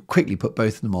 I'm actually going to quickly put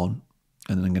both of them on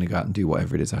and then I'm going to go out and do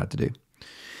whatever it is I had to do.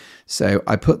 So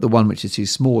I put the one which is too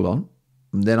small on,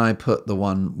 and then I put the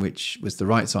one which was the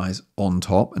right size on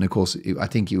top. And of course, I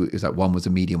think it was like one was a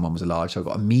medium, one was a large. So I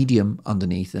got a medium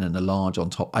underneath and then a large on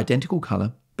top, identical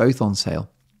color, both on sale.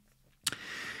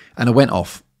 And I went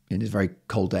off in this very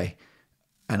cold day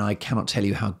and I cannot tell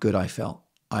you how good I felt.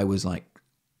 I was like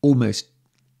almost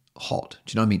hot.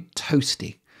 Do you know what I mean?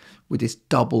 Toasty with this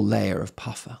double layer of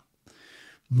puffer.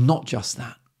 Not just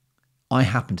that. I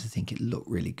happen to think it looked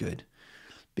really good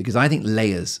because I think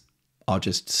layers are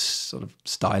just sort of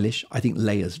stylish. I think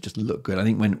layers just look good. I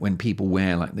think when people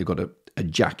wear like they've got a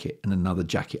jacket and another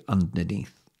jacket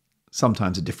underneath,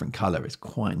 sometimes a different color, is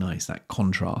quite nice, that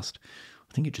contrast.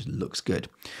 I think it just looks good.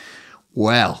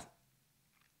 Well,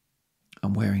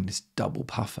 I'm wearing this double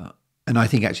puffer. And I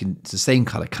think actually it's the same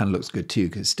color, kind of looks good too,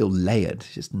 because it's still layered.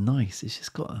 It's just nice. It's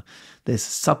just got there's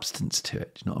substance to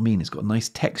it. Do you know what I mean? It's got a nice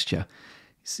texture.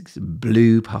 It's a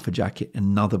blue puffer jacket,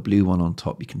 another blue one on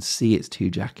top. You can see it's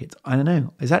 2 jackets. I don't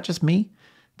know. Is that just me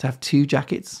to have 2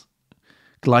 jackets?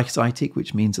 Gleichzeitig,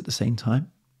 which means at the same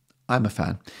time. I'm a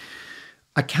fan.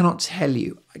 I cannot tell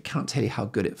you how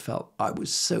good it felt. I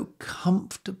was so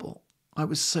comfortable. I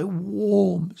was so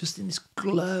warm, just in this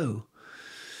glow.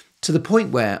 To the point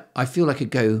where I feel like I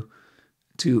could go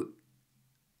to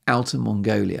Outer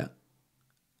Mongolia.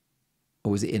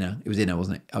 Or was it Inner? It was Inner,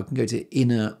 wasn't it? I can go to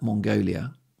Inner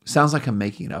Mongolia. Sounds like I'm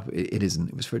making it up. It isn't.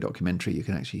 It was for a documentary. You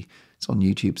can actually, it's on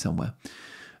YouTube somewhere.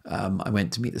 I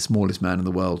went to meet the smallest man in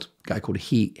the world, a guy called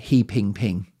He Ping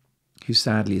Ping, who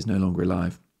sadly is no longer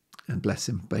alive. And bless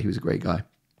him, but he was a great guy.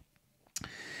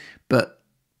 But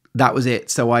that was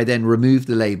it. So I then removed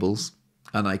the labels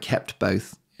and I kept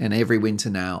both. And every winter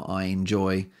now I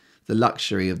enjoy the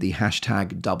luxury of the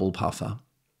hashtag double puffer.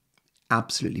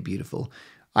 Absolutely beautiful.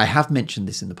 I have mentioned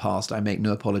this in the past. I make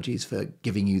no apologies for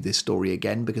giving you this story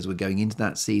again because we're going into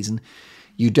that season.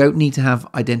 You don't need to have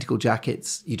identical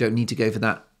jackets. You don't need to go for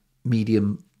that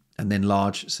medium and then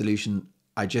large solution.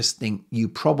 I just think you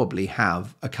probably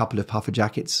have a couple of puffer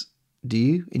jackets. Do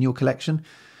you in your collection?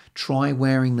 Try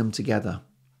wearing them together.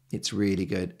 It's really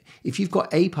good. If you've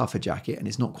got a puffer jacket and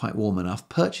it's not quite warm enough,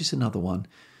 purchase another one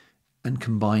and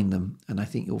combine them. And I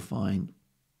think you'll find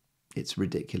it's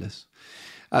ridiculous.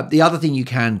 The other thing you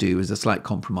can do is a slight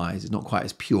compromise. It's not quite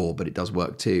as pure, but it does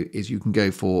work too, is you can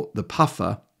go for the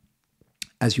puffer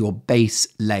as your base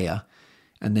layer,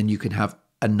 and then you can have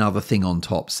another thing on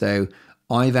top. So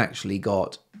I've actually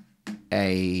got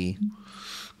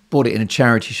bought it in a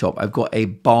charity shop. I've got a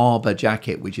Barber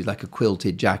jacket, which is like a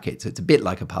quilted jacket. So it's a bit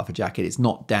like a puffer jacket. It's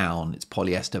not down, it's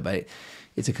polyester, but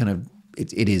it's a kind of,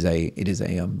 it is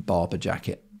a Barber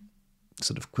jacket,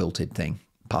 sort of quilted thing,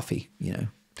 puffy, you know.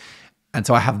 And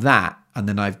so I have that, and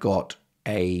then I've got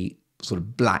a sort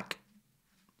of black,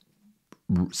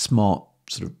 smart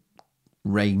sort of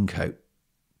raincoat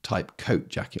type coat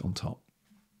jacket on top.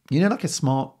 Like a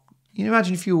smart,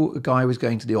 imagine if a guy was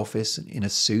going to the office in a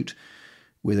suit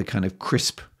with a kind of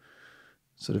crisp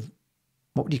sort of,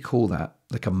 what would you call that?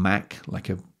 Like a Mac, like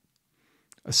a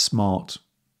smart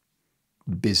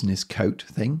business coat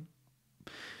thing.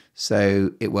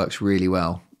 So it works really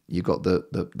well. You've got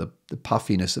the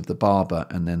puffiness of the Barber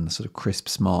and then the sort of crisp,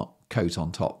 smart coat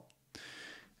on top.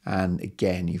 And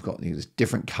again, you've got these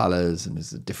different colors and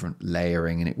there's a different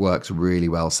layering, and it works really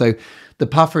well. So the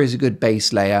puffer is a good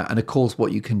base layer. And of course,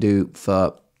 what you can do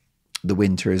for the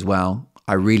winter as well,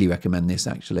 I really recommend this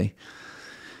actually,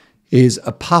 is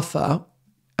a puffer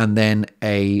and then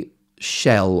a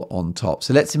shell on top.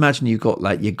 So let's imagine you've got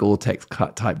like your Gore-Tex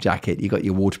type jacket, you got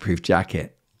your waterproof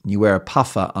jacket, you wear a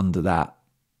puffer under that,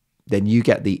 then you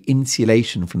get the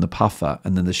insulation from the puffer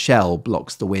and then the shell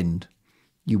blocks the wind.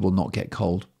 You will not get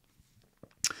cold.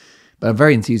 But I'm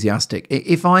very enthusiastic.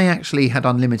 If I actually had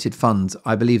unlimited funds,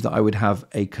 I believe that I would have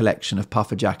a collection of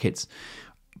puffer jackets,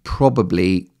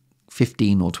 probably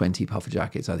 15 or 20 puffer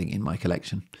jackets, I think, in my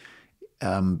collection.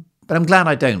 But I'm glad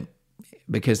I don't,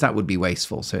 because that would be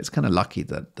wasteful. So it's kind of lucky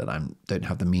that I don't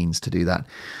have the means to do that.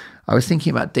 I was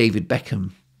thinking about David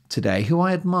Beckham today, who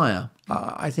I admire.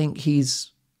 I think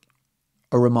he's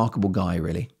a remarkable guy,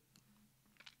 really.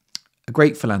 A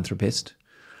great philanthropist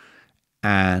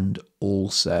and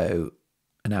also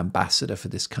an ambassador for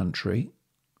this country.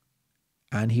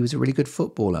 And he was a really good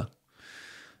footballer.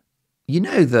 You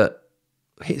know that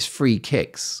his free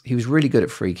kicks, he was really good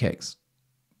at free kicks.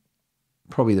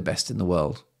 Probably the best in the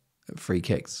world at free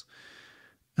kicks.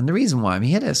 And the reason why,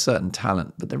 he had a certain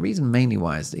talent, but the reason mainly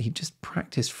why is that he just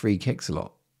practiced free kicks a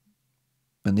lot.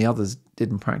 And the others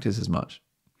didn't practice as much.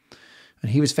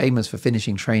 And he was famous for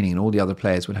finishing training, and all the other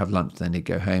players would have lunch, then they'd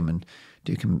go home and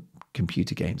do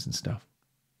computer games and stuff.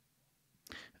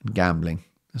 And gambling.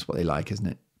 That's what they like, isn't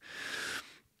it?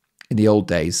 In the old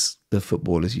days, the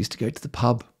footballers used to go to the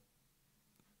pub.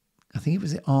 I think it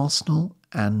was at Arsenal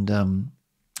and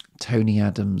Tony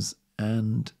Adams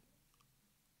and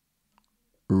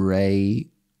Ray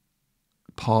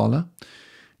Parlour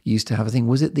used to have a thing.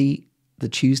 Was it the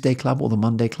Tuesday club or the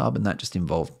Monday club? And that just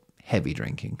involved heavy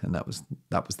drinking, and that was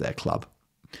their club.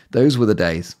 Those were the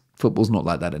days. Football's not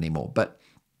like that anymore. But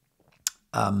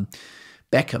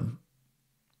Beckham,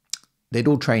 they'd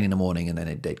all train in the morning and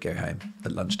then they'd go home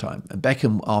at lunchtime. And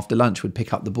Beckham, after lunch, would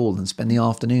pick up the ball and spend the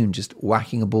afternoon just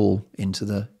whacking a ball into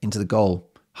the goal.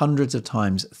 Hundreds of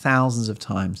times, thousands of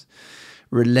times.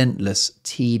 Relentless,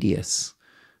 tedious.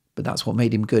 But that's what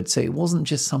made him good. So it wasn't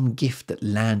just some gift that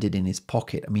landed in his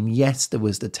pocket. I mean, yes, there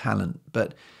was the talent,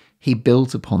 but he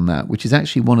built upon that, which is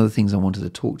actually one of the things I wanted to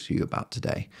talk to you about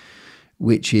today,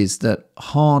 which is that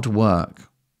hard work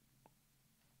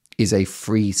is a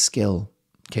free skill.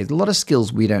 Okay, there's a lot of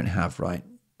skills we don't have, right?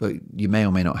 But you may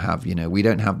or may not have, we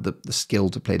don't have the skill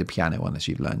to play the piano unless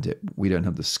you've learned it. We don't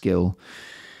have the skill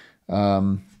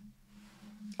of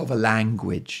a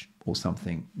language or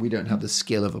something. We don't have the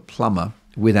skill of a plumber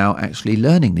without actually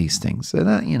learning these things. So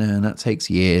that, and that takes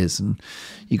years, and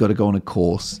you got to go on a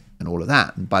course and all of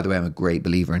that. And by the way, I'm a great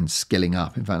believer in skilling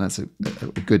up. In fact, that's a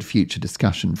good future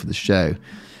discussion for the show.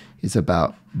 It's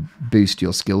about boost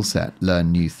your skill set,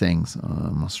 learn new things. Oh,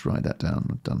 I must write that down.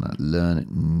 I've done that. Learn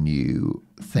new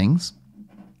things.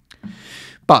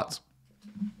 But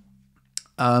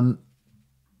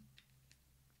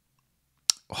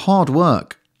hard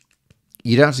work,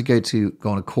 you don't have to go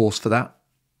on a course for that.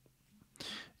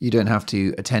 You don't have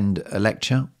to attend a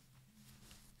lecture.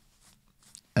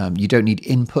 You don't need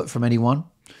input from anyone.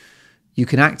 You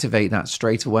can activate that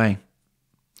straight away.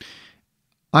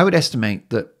 I would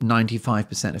estimate that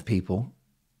 95% of people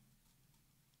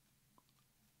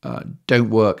don't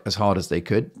work as hard as they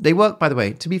could. They work, by the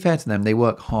way, to be fair to them, they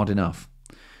work hard enough.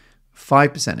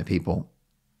 5% of people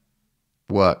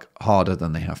work harder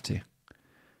than they have to.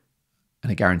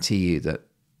 And I guarantee you that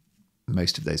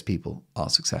most of those people are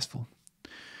successful.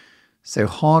 So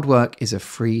hard work is a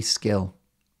free skill.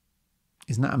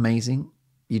 Isn't that amazing?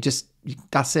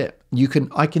 That's it.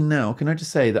 Can I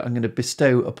just say that I'm going to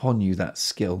bestow upon you that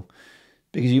skill,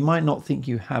 because you might not think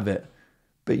you have it,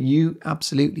 but you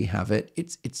absolutely have it.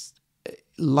 It's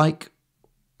like,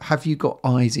 have you got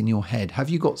eyes in your head? Have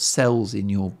you got cells in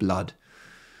your blood?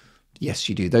 Yes,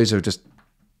 you do. Those are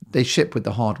they ship with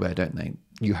the hardware, don't they?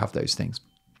 You have those things.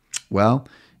 Well,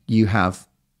 you have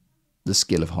the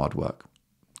skill of hard work.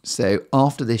 So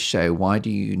after this show, why do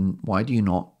you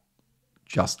not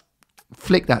just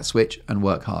flick that switch and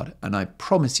work hard? And I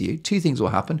promise you, two things will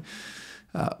happen.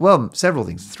 Well, several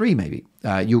things, 3 maybe.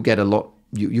 You'll get a lot.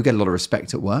 You get a lot of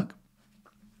respect at work.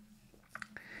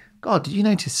 God, did you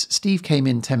notice Steve came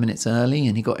in 10 minutes early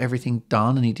and he got everything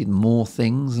done and he did more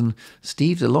things? And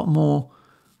Steve's a lot more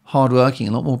hardworking,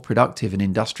 a lot more productive and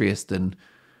industrious than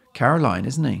Caroline,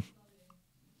 isn't he?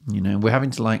 You know, we're having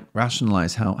to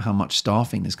rationalize how much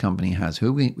staffing this company has. Who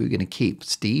are we going to keep,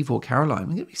 Steve or Caroline?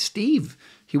 We're going to be Steve.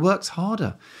 He works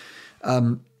harder.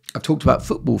 I've talked about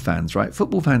football fans, right?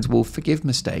 Football fans will forgive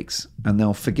mistakes and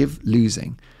they'll forgive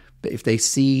losing. But if they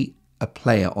see a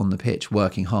player on the pitch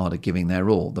working hard at giving their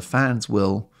all, the fans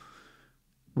will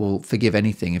forgive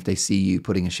anything if they see you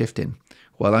putting a shift in.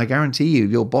 Well, I guarantee you,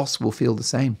 your boss will feel the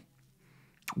same.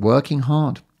 Working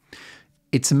hard.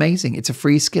 It's amazing. It's a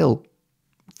free skill.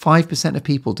 5% of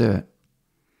people do it.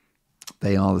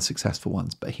 They are the successful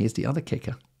ones. But here's the other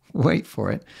kicker. Wait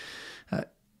for it.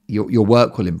 Your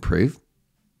work will improve.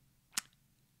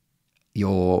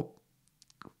 Your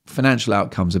financial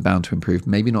outcomes are bound to improve.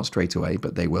 Maybe not straight away,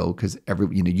 but they will, because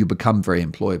you become very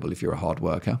employable if you're a hard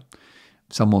worker.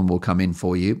 Someone will come in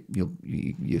for you.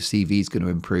 Your CV is going to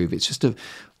improve. It's just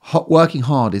working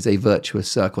hard is a virtuous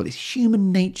circle. It's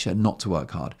human nature not to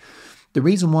work hard. The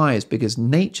reason why is because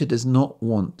nature does not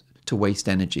want to waste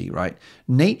energy, right?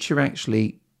 Nature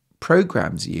actually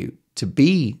programs you to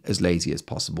be as lazy as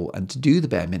possible and to do the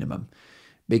bare minimum.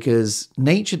 Because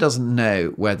nature doesn't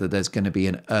know whether there's going to be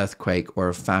an earthquake or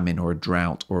a famine or a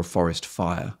drought or a forest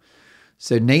fire.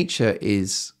 So nature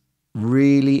is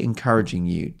really encouraging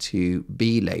you to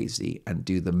be lazy and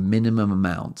do the minimum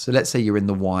amount. So let's say you're in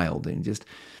the wild and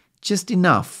just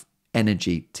enough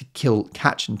energy to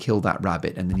catch and kill that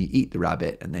rabbit, and then you eat the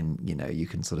rabbit, and then you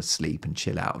can sort of sleep and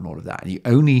chill out and all of that. And you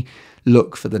only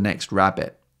look for the next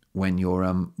rabbit when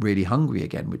you're really hungry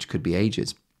again, which could be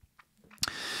ages.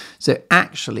 So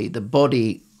actually, the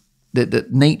body, the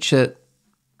nature,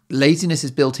 laziness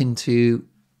is built into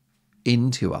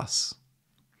us.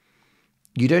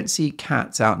 You don't see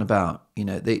cats out and about.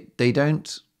 They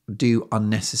don't do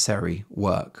unnecessary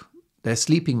work. They're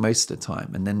sleeping most of the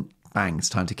time, and then bang, it's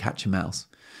time to catch a mouse.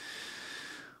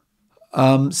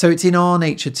 So it's in our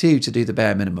nature too to do the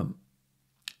bare minimum,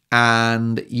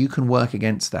 and you can work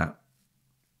against that,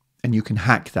 and you can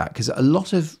hack that, because a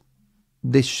lot of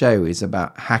this show is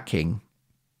about hacking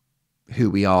who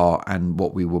we are and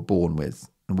what we were born with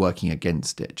and working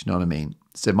against it. Do you know what I mean?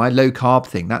 So my low carb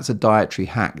thing, that's a dietary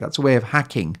hack. That's a way of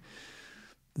hacking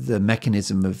the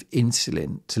mechanism of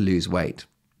insulin to lose weight.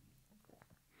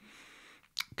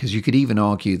 Because you could even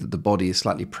argue that the body is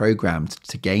slightly programmed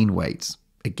to gain weight,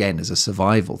 again, as a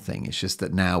survival thing. It's just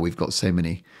that now we've got so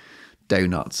many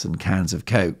donuts and cans of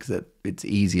Coke that it's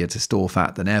easier to store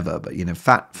fat than ever. But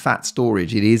fat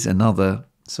storage, it is another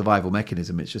survival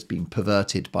mechanism. It's just being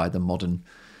perverted by the modern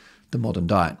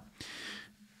diet.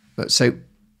 But so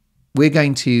we're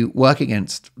going to work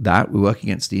against that. We work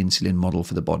against the insulin model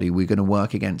for the body. We're going to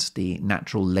work against the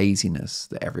natural laziness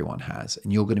that everyone has,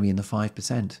 and you're going to be in the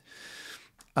 5%.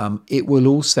 It will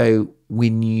also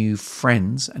win you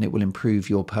friends, and it will improve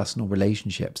your personal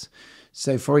relationships.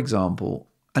 So, for example,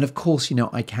 and of course,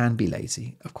 I can be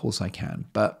lazy. Of course I can.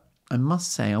 But I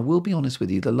must say, I will be honest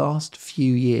with you, the last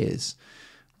few years,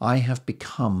 I have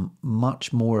become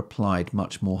much more applied,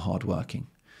 much more hardworking.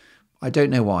 I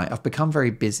don't know why. I've become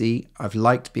very busy. I've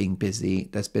liked being busy.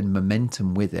 There's been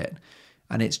momentum with it.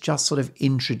 And it's just sort of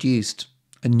introduced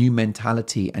a new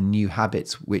mentality and new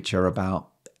habits, which are about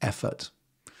effort.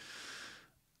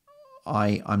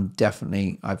 I've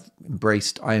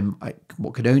embraced,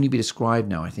 what could only be described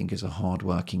now, I think, as a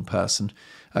hardworking person.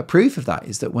 Proof of that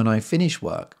is that when I finish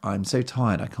work, I'm so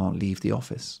tired I can't leave the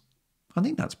office. I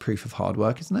think that's proof of hard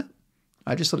work, isn't it?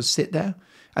 I just sort of sit there.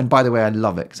 And by the way, I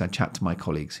love it because I chat to my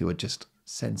colleagues who are just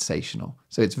sensational.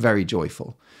 So it's very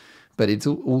joyful. But it's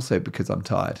also because I'm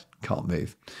tired, can't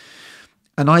move.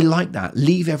 And I like that.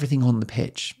 Leave everything on the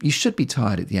pitch. You should be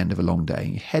tired at the end of a long day.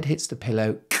 Your head hits the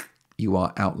pillow, you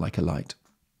are out like a light.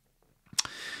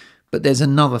 But there's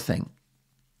another thing.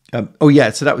 So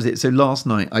that was it. So last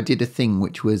night I did a thing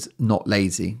which was not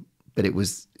lazy, but it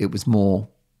was more,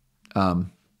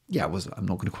 I'm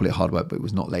not going to call it hard work, but it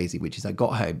was not lazy, which is I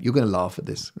got home. You're going to laugh at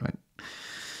this, right?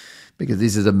 Because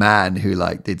this is a man who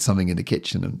did something in the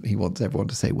kitchen and he wants everyone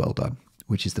to say well done,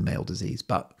 which is the male disease.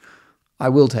 But I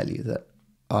will tell you that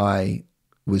I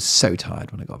was so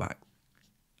tired when I got back.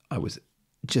 I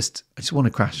just want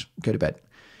to crash, go to bed.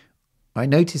 I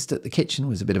noticed that the kitchen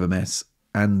was a bit of a mess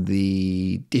and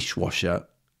the dishwasher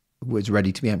was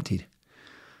ready to be emptied.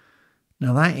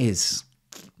 Now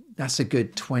that's a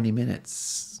good 20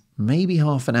 minutes, maybe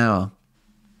half an hour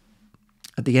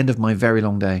at the end of my very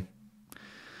long day.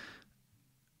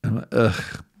 And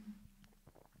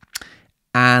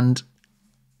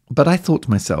But I thought to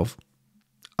myself,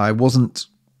 I wasn't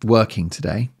working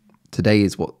today. Today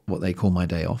is what they call my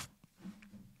day off.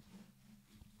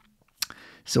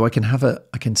 So I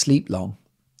can sleep long.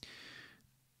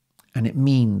 And it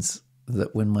means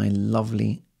that when my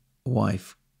lovely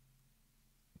wife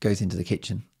goes into the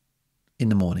kitchen in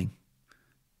the morning,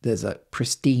 there's a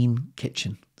pristine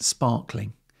kitchen,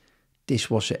 sparkling,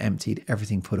 dishwasher emptied,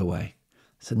 everything put away.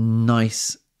 It's a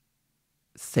nice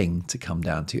thing to come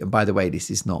down to. And by the way, this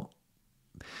is not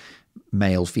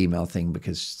male female thing,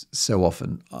 because so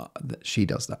often she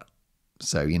does that.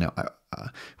 So,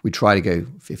 we try to go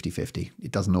 50-50.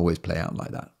 It doesn't always play out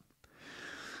like that.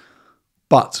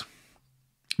 But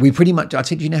we pretty much, I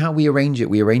think, you know how we arrange it?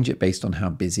 We arrange it based on how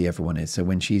busy everyone is. So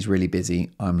when she's really busy,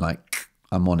 I'm like,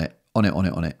 I'm on it.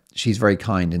 She's very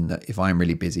kind in that if I'm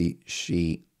really busy,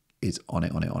 she is on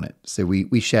it. So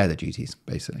we share the duties,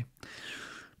 basically.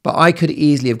 But I could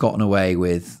easily have gotten away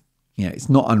with, it's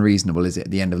not unreasonable, is it,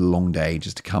 at the end of a long day,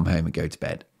 just to come home and go to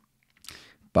bed.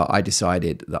 But I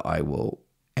decided that I will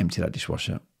empty that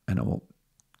dishwasher and I will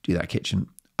do that kitchen.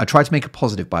 I try to make it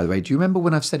positive, by the way. Do you remember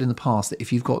when I've said in the past that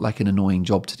if you've got like an annoying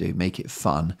job to do, make it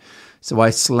fun? So I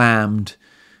slammed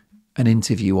an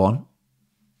interview on,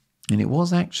 and it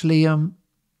was actually,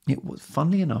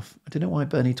 funnily enough, I don't know why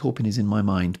Bernie Taupin is in my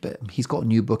mind, but he's got a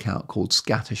new book out called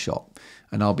Scattershot,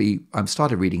 and I've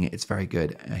started reading it. It's very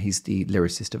good. He's the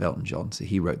lyricist of Elton John, so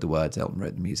he wrote the words, Elton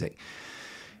wrote the music,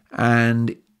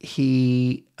 and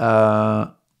he's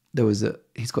got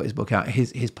his book out,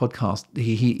 his podcast.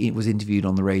 He was interviewed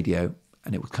on the radio,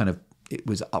 and it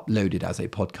was uploaded as a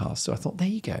podcast. So I thought, there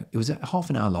you go. It was half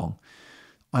an hour long.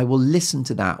 I will listen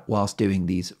to that whilst doing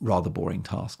these rather boring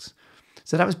tasks.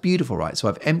 So that was beautiful, right? So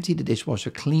I've emptied the dishwasher,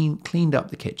 cleaned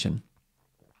up the kitchen,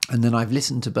 and then I've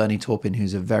listened to Bernie Taupin,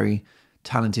 who's a very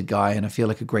talented guy, and I feel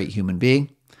like a great human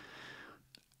being.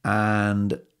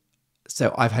 And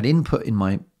so I've had input in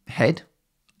my head.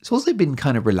 It's also been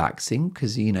kind of relaxing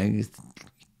because, you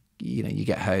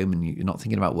get home and you're not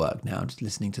thinking about work now, just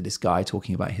listening to this guy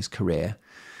talking about his career.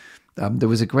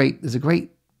 There's a great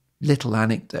little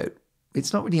anecdote.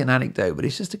 It's not really an anecdote, but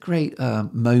it's just a great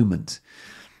moment.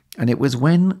 And it was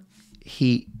when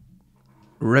he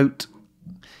wrote,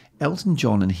 Elton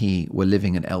John and he were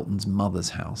living at Elton's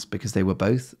mother's house because they were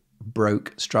both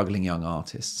broke, struggling young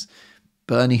artists.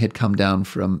 Bernie had come down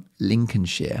from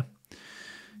Lincolnshire.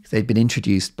 They'd been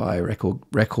introduced by a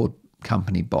record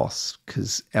company boss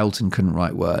because Elton couldn't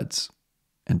write words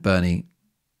and Bernie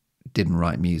didn't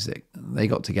write music. They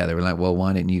got together and like, well,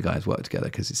 why didn't you guys work together?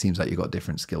 Because it seems like you've got a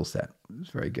different skill set. It was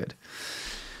very good.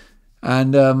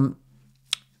 And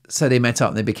so they met up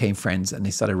and they became friends and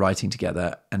they started writing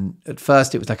together. And at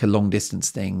first it was like a long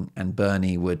distance thing and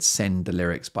Bernie would send the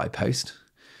lyrics by post.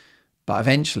 But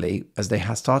eventually, as they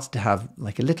started to have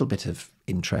like a little bit of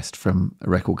interest from a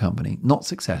record company, not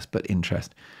success, but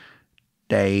interest,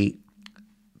 Bernie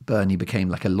became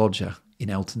like a lodger in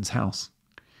Elton's house.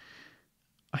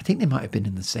 I think they might have been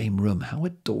in the same room. How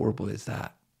adorable is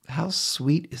that? How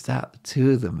sweet is that? The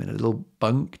two of them in a little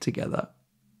bunk together.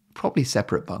 Probably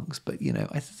separate bunks, but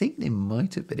I think they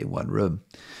might have been in one room.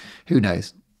 Who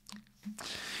knows?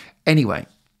 Anyway,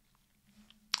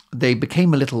 they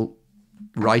became a little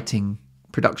writing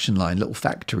production line, little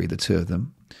factory, the two of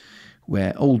them,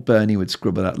 where old Bernie would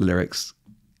scribble out the lyrics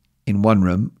in one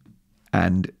room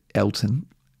and Elton,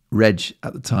 Reg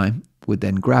at the time, would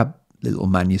then grab the little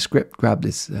manuscript, grab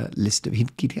this list of,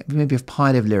 he'd maybe a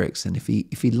pile of lyrics, and if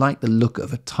he liked the look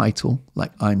of a title,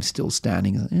 like I'm Still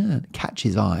Standing, catch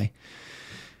his eye,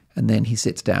 and then he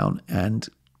sits down and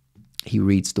he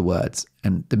reads the words,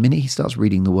 and the minute he starts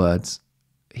reading the words,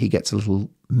 he gets a little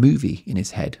movie in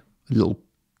his head, a little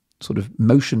sort of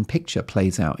motion picture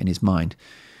plays out in his mind,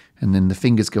 and then the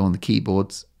fingers go on the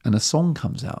keyboards and a song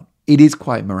comes out. It is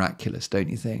quite miraculous, don't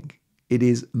you think? It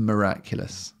is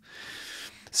miraculous.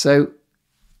 So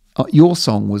Your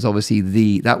Song was obviously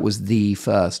the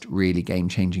first really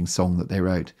game-changing song that they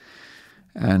wrote.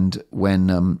 And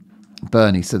when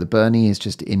Bernie is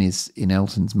just in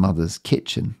Elton's mother's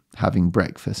kitchen having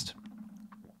breakfast.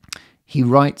 He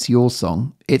writes Your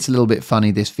Song. It's a little bit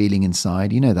funny, this feeling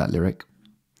inside. You know that lyric.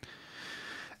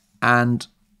 And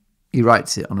he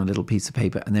writes it on a little piece of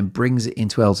paper and then brings it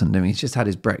into Elton. I mean, he's just had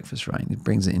his breakfast, right? He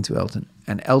brings it into Elton.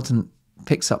 And Elton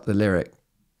picks up the lyric.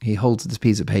 He holds this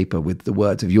piece of paper with the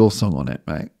words of Your Song on it,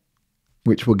 right?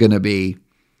 Which were going to be,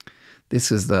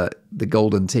 this is the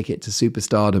golden ticket to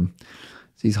superstardom.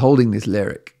 So he's holding this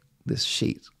lyric, this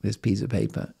sheet, this piece of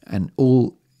paper. And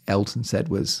all Elton said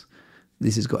was,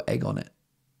 this has got egg on it.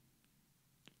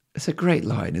 It's a great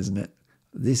line, isn't it?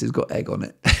 This has got egg on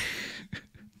it.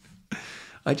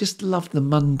 I just love the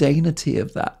mundanity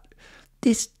of that.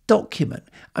 This document,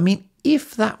 I mean,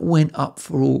 if that went up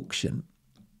for auction,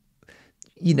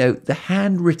 you know, the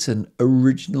handwritten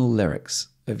original lyrics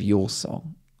of your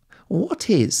song, what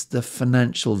is the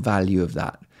financial value of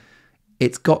that?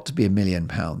 It's got to be £1 million,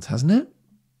 hasn't it?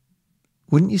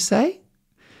 Wouldn't you say?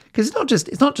 Because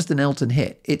it's not just an Elton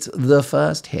hit, it's the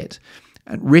first hit,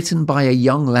 and written by a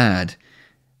young lad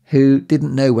who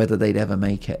didn't know whether they'd ever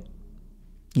make it.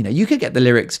 You know, you could get the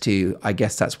lyrics to, I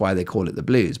guess that's why they call it the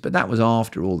blues, but that was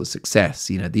after all the success.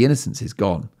 You know, the innocence is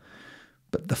gone.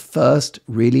 But the first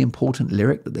really important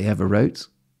lyric that they ever wrote,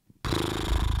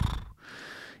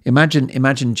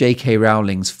 imagine J.K.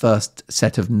 Rowling's first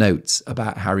set of notes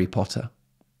about Harry Potter.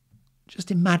 Just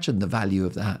imagine the value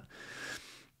of that.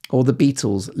 Or the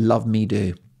Beatles' Love Me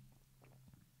Do.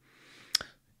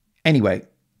 Anyway,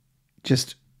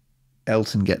 just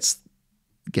Elton gets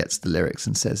the lyrics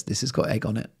and says, this has got egg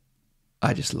on it.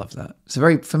 I just love that.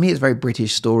 For me, it's a very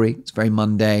British story. It's very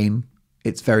mundane.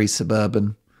 It's very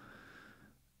suburban.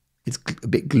 It's a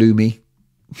bit gloomy.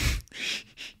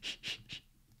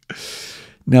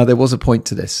 Now, there was a point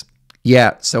to this.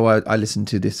 Yeah, so I listened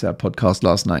to this podcast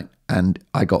last night, and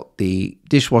I got the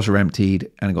dishwasher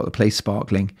emptied and I got the place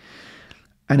sparkling.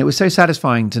 And it was so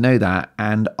satisfying to know that.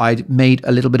 And I'd made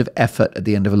a little bit of effort at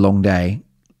the end of a long day.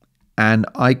 And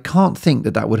I can't think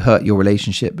that would hurt your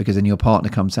relationship, because then your partner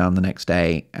comes down the next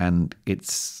day and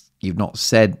you've not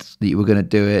said that you were going to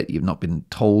do it. You've not been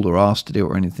told or asked to do it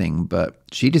or anything, but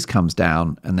she just comes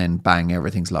down and then bang,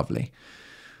 everything's lovely.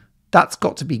 That's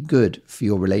got to be good for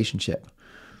your relationship.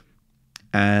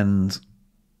 And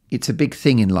it's a big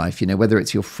thing in life, you know, whether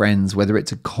it's your friends, whether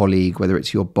it's a colleague, whether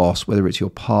it's your boss, whether it's your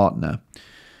partner,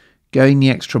 going the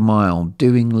extra mile,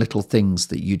 doing little things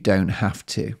that you don't have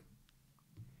to.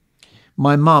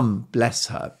 My mum, bless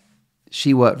her,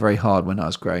 she worked very hard when I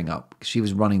was growing up. She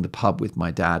was running the pub with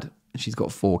my dad. She's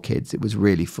got 4 kids. It was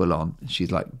really full on.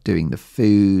 She's like doing the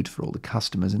food for all the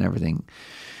customers and everything.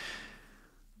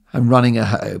 And running a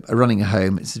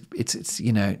home. It's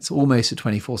you know, it's almost a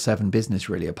 24/7 business,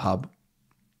 really, a pub.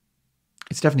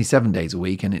 It's definitely 7 days a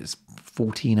week, and it's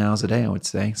 14 hours a day, I would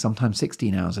say. Sometimes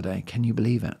 16 hours a day. Can you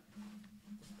believe it?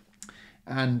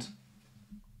 And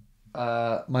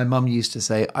my mum used to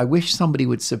say, I wish somebody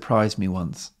would surprise me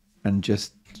once and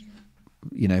just,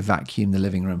 you know, vacuum the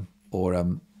living room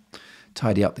or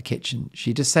tidy up the kitchen.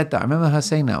 She just said that. I remember her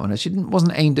saying that one. She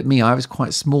wasn't aimed at me. I was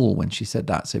quite small when she said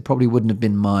that, so it probably wouldn't have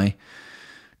been my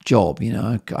job. You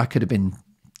know, I could have been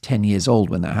 10 years old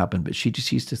when that happened, but she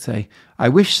just used to say, I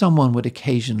wish someone would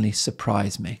occasionally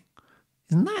surprise me.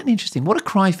 Isn't that interesting? What a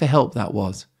cry for help that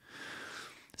was.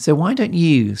 So why don't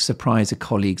you surprise a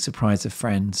colleague, surprise a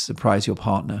friend, surprise your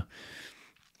partner?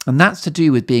 And that's to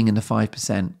do with being in the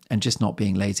 5% and just not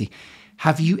being lazy.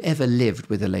 Have you ever lived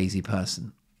with a lazy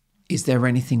person? Is there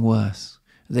anything worse?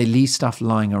 They leave stuff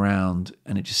lying around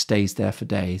and it just stays there for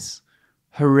days.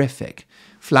 Horrific.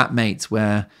 Flatmates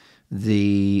where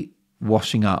the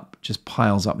washing up just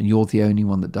piles up and you're the only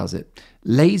one that does it.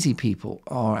 Lazy people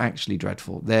are actually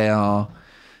dreadful. They are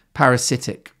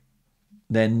parasitic.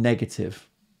 They're negative.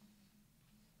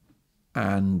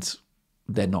 And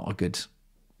they're not a good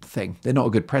thing. They're not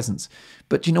a good presence.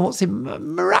 But you know what's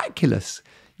miraculous?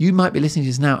 You might be listening to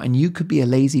this now and you could be a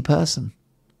lazy person.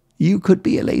 You could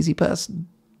be a lazy person.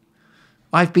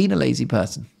 I've been a lazy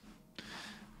person.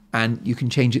 And you can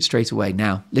change it straight away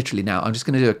now. Literally now. I'm just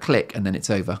going to do a click and then it's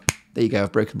over. There you go.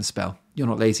 I've broken the spell. You're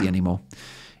not lazy anymore.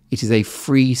 It is a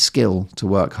free skill to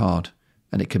work hard.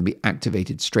 And it can be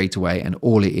activated straight away. And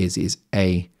all it is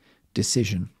a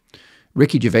decision.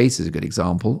 Ricky Gervais is a good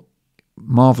example.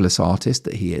 Marvelous artist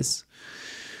that he is.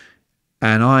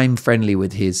 And I'm friendly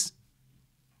with his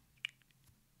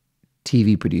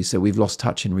TV producer. We've lost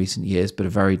touch in recent years, but a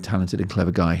very talented and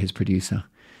clever guy, his producer.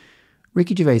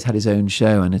 Ricky Gervais had his own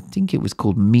show, and I think it was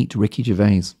called Meet Ricky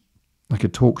Gervais, like a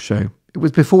talk show. It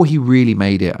was before he really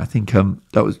made it. I think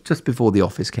that was just before The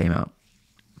Office came out.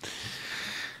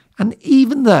 And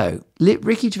even though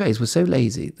Ricky Gervais was so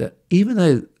lazy that even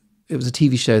though it was a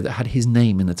TV show that had his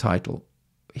name in the title,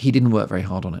 he didn't work very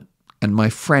hard on it. And my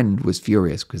friend was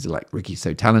furious because like, Ricky's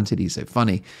so talented, he's so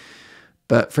funny.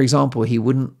 But for example, I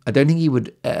don't think he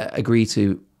would agree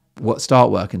to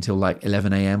start work until like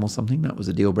 11 a.m. or something. That was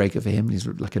a deal breaker for him. He's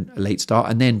like a late start.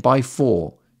 And then by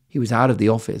 4, he was out of the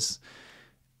office.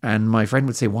 And my friend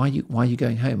would say, why are you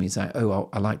going home? He's like,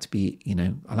 I like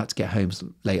to get home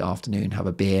late afternoon, have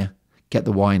a beer, get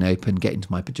the wine open, get into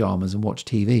my pajamas and watch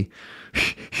TV.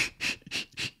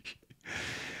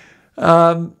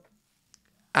 And,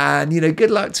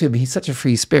 good luck to him. He's such a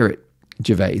free spirit.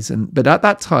 Gervais. But at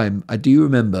that time, I do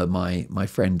remember my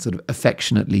friend sort of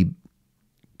affectionately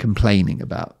complaining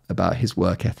about his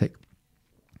work ethic.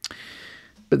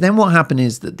 But then what happened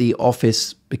is that The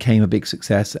Office became a big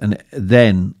success, and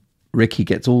then Ricky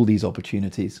gets all these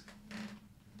opportunities.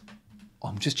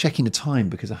 I'm just checking the time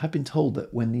because I have been told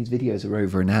that when these videos are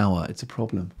over an hour, it's a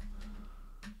problem.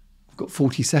 I've got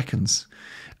 40 seconds.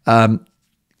 Well,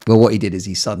 what he did is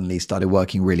he suddenly started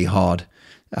working really hard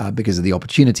because of the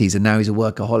opportunities, and now he's a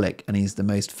workaholic, and he's the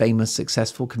most famous,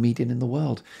 successful comedian in the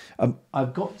world.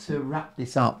 I've got to wrap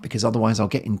this up because otherwise I'll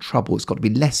get in trouble. It's got to be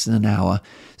less than an hour.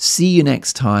 See you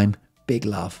next time. Big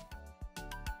love.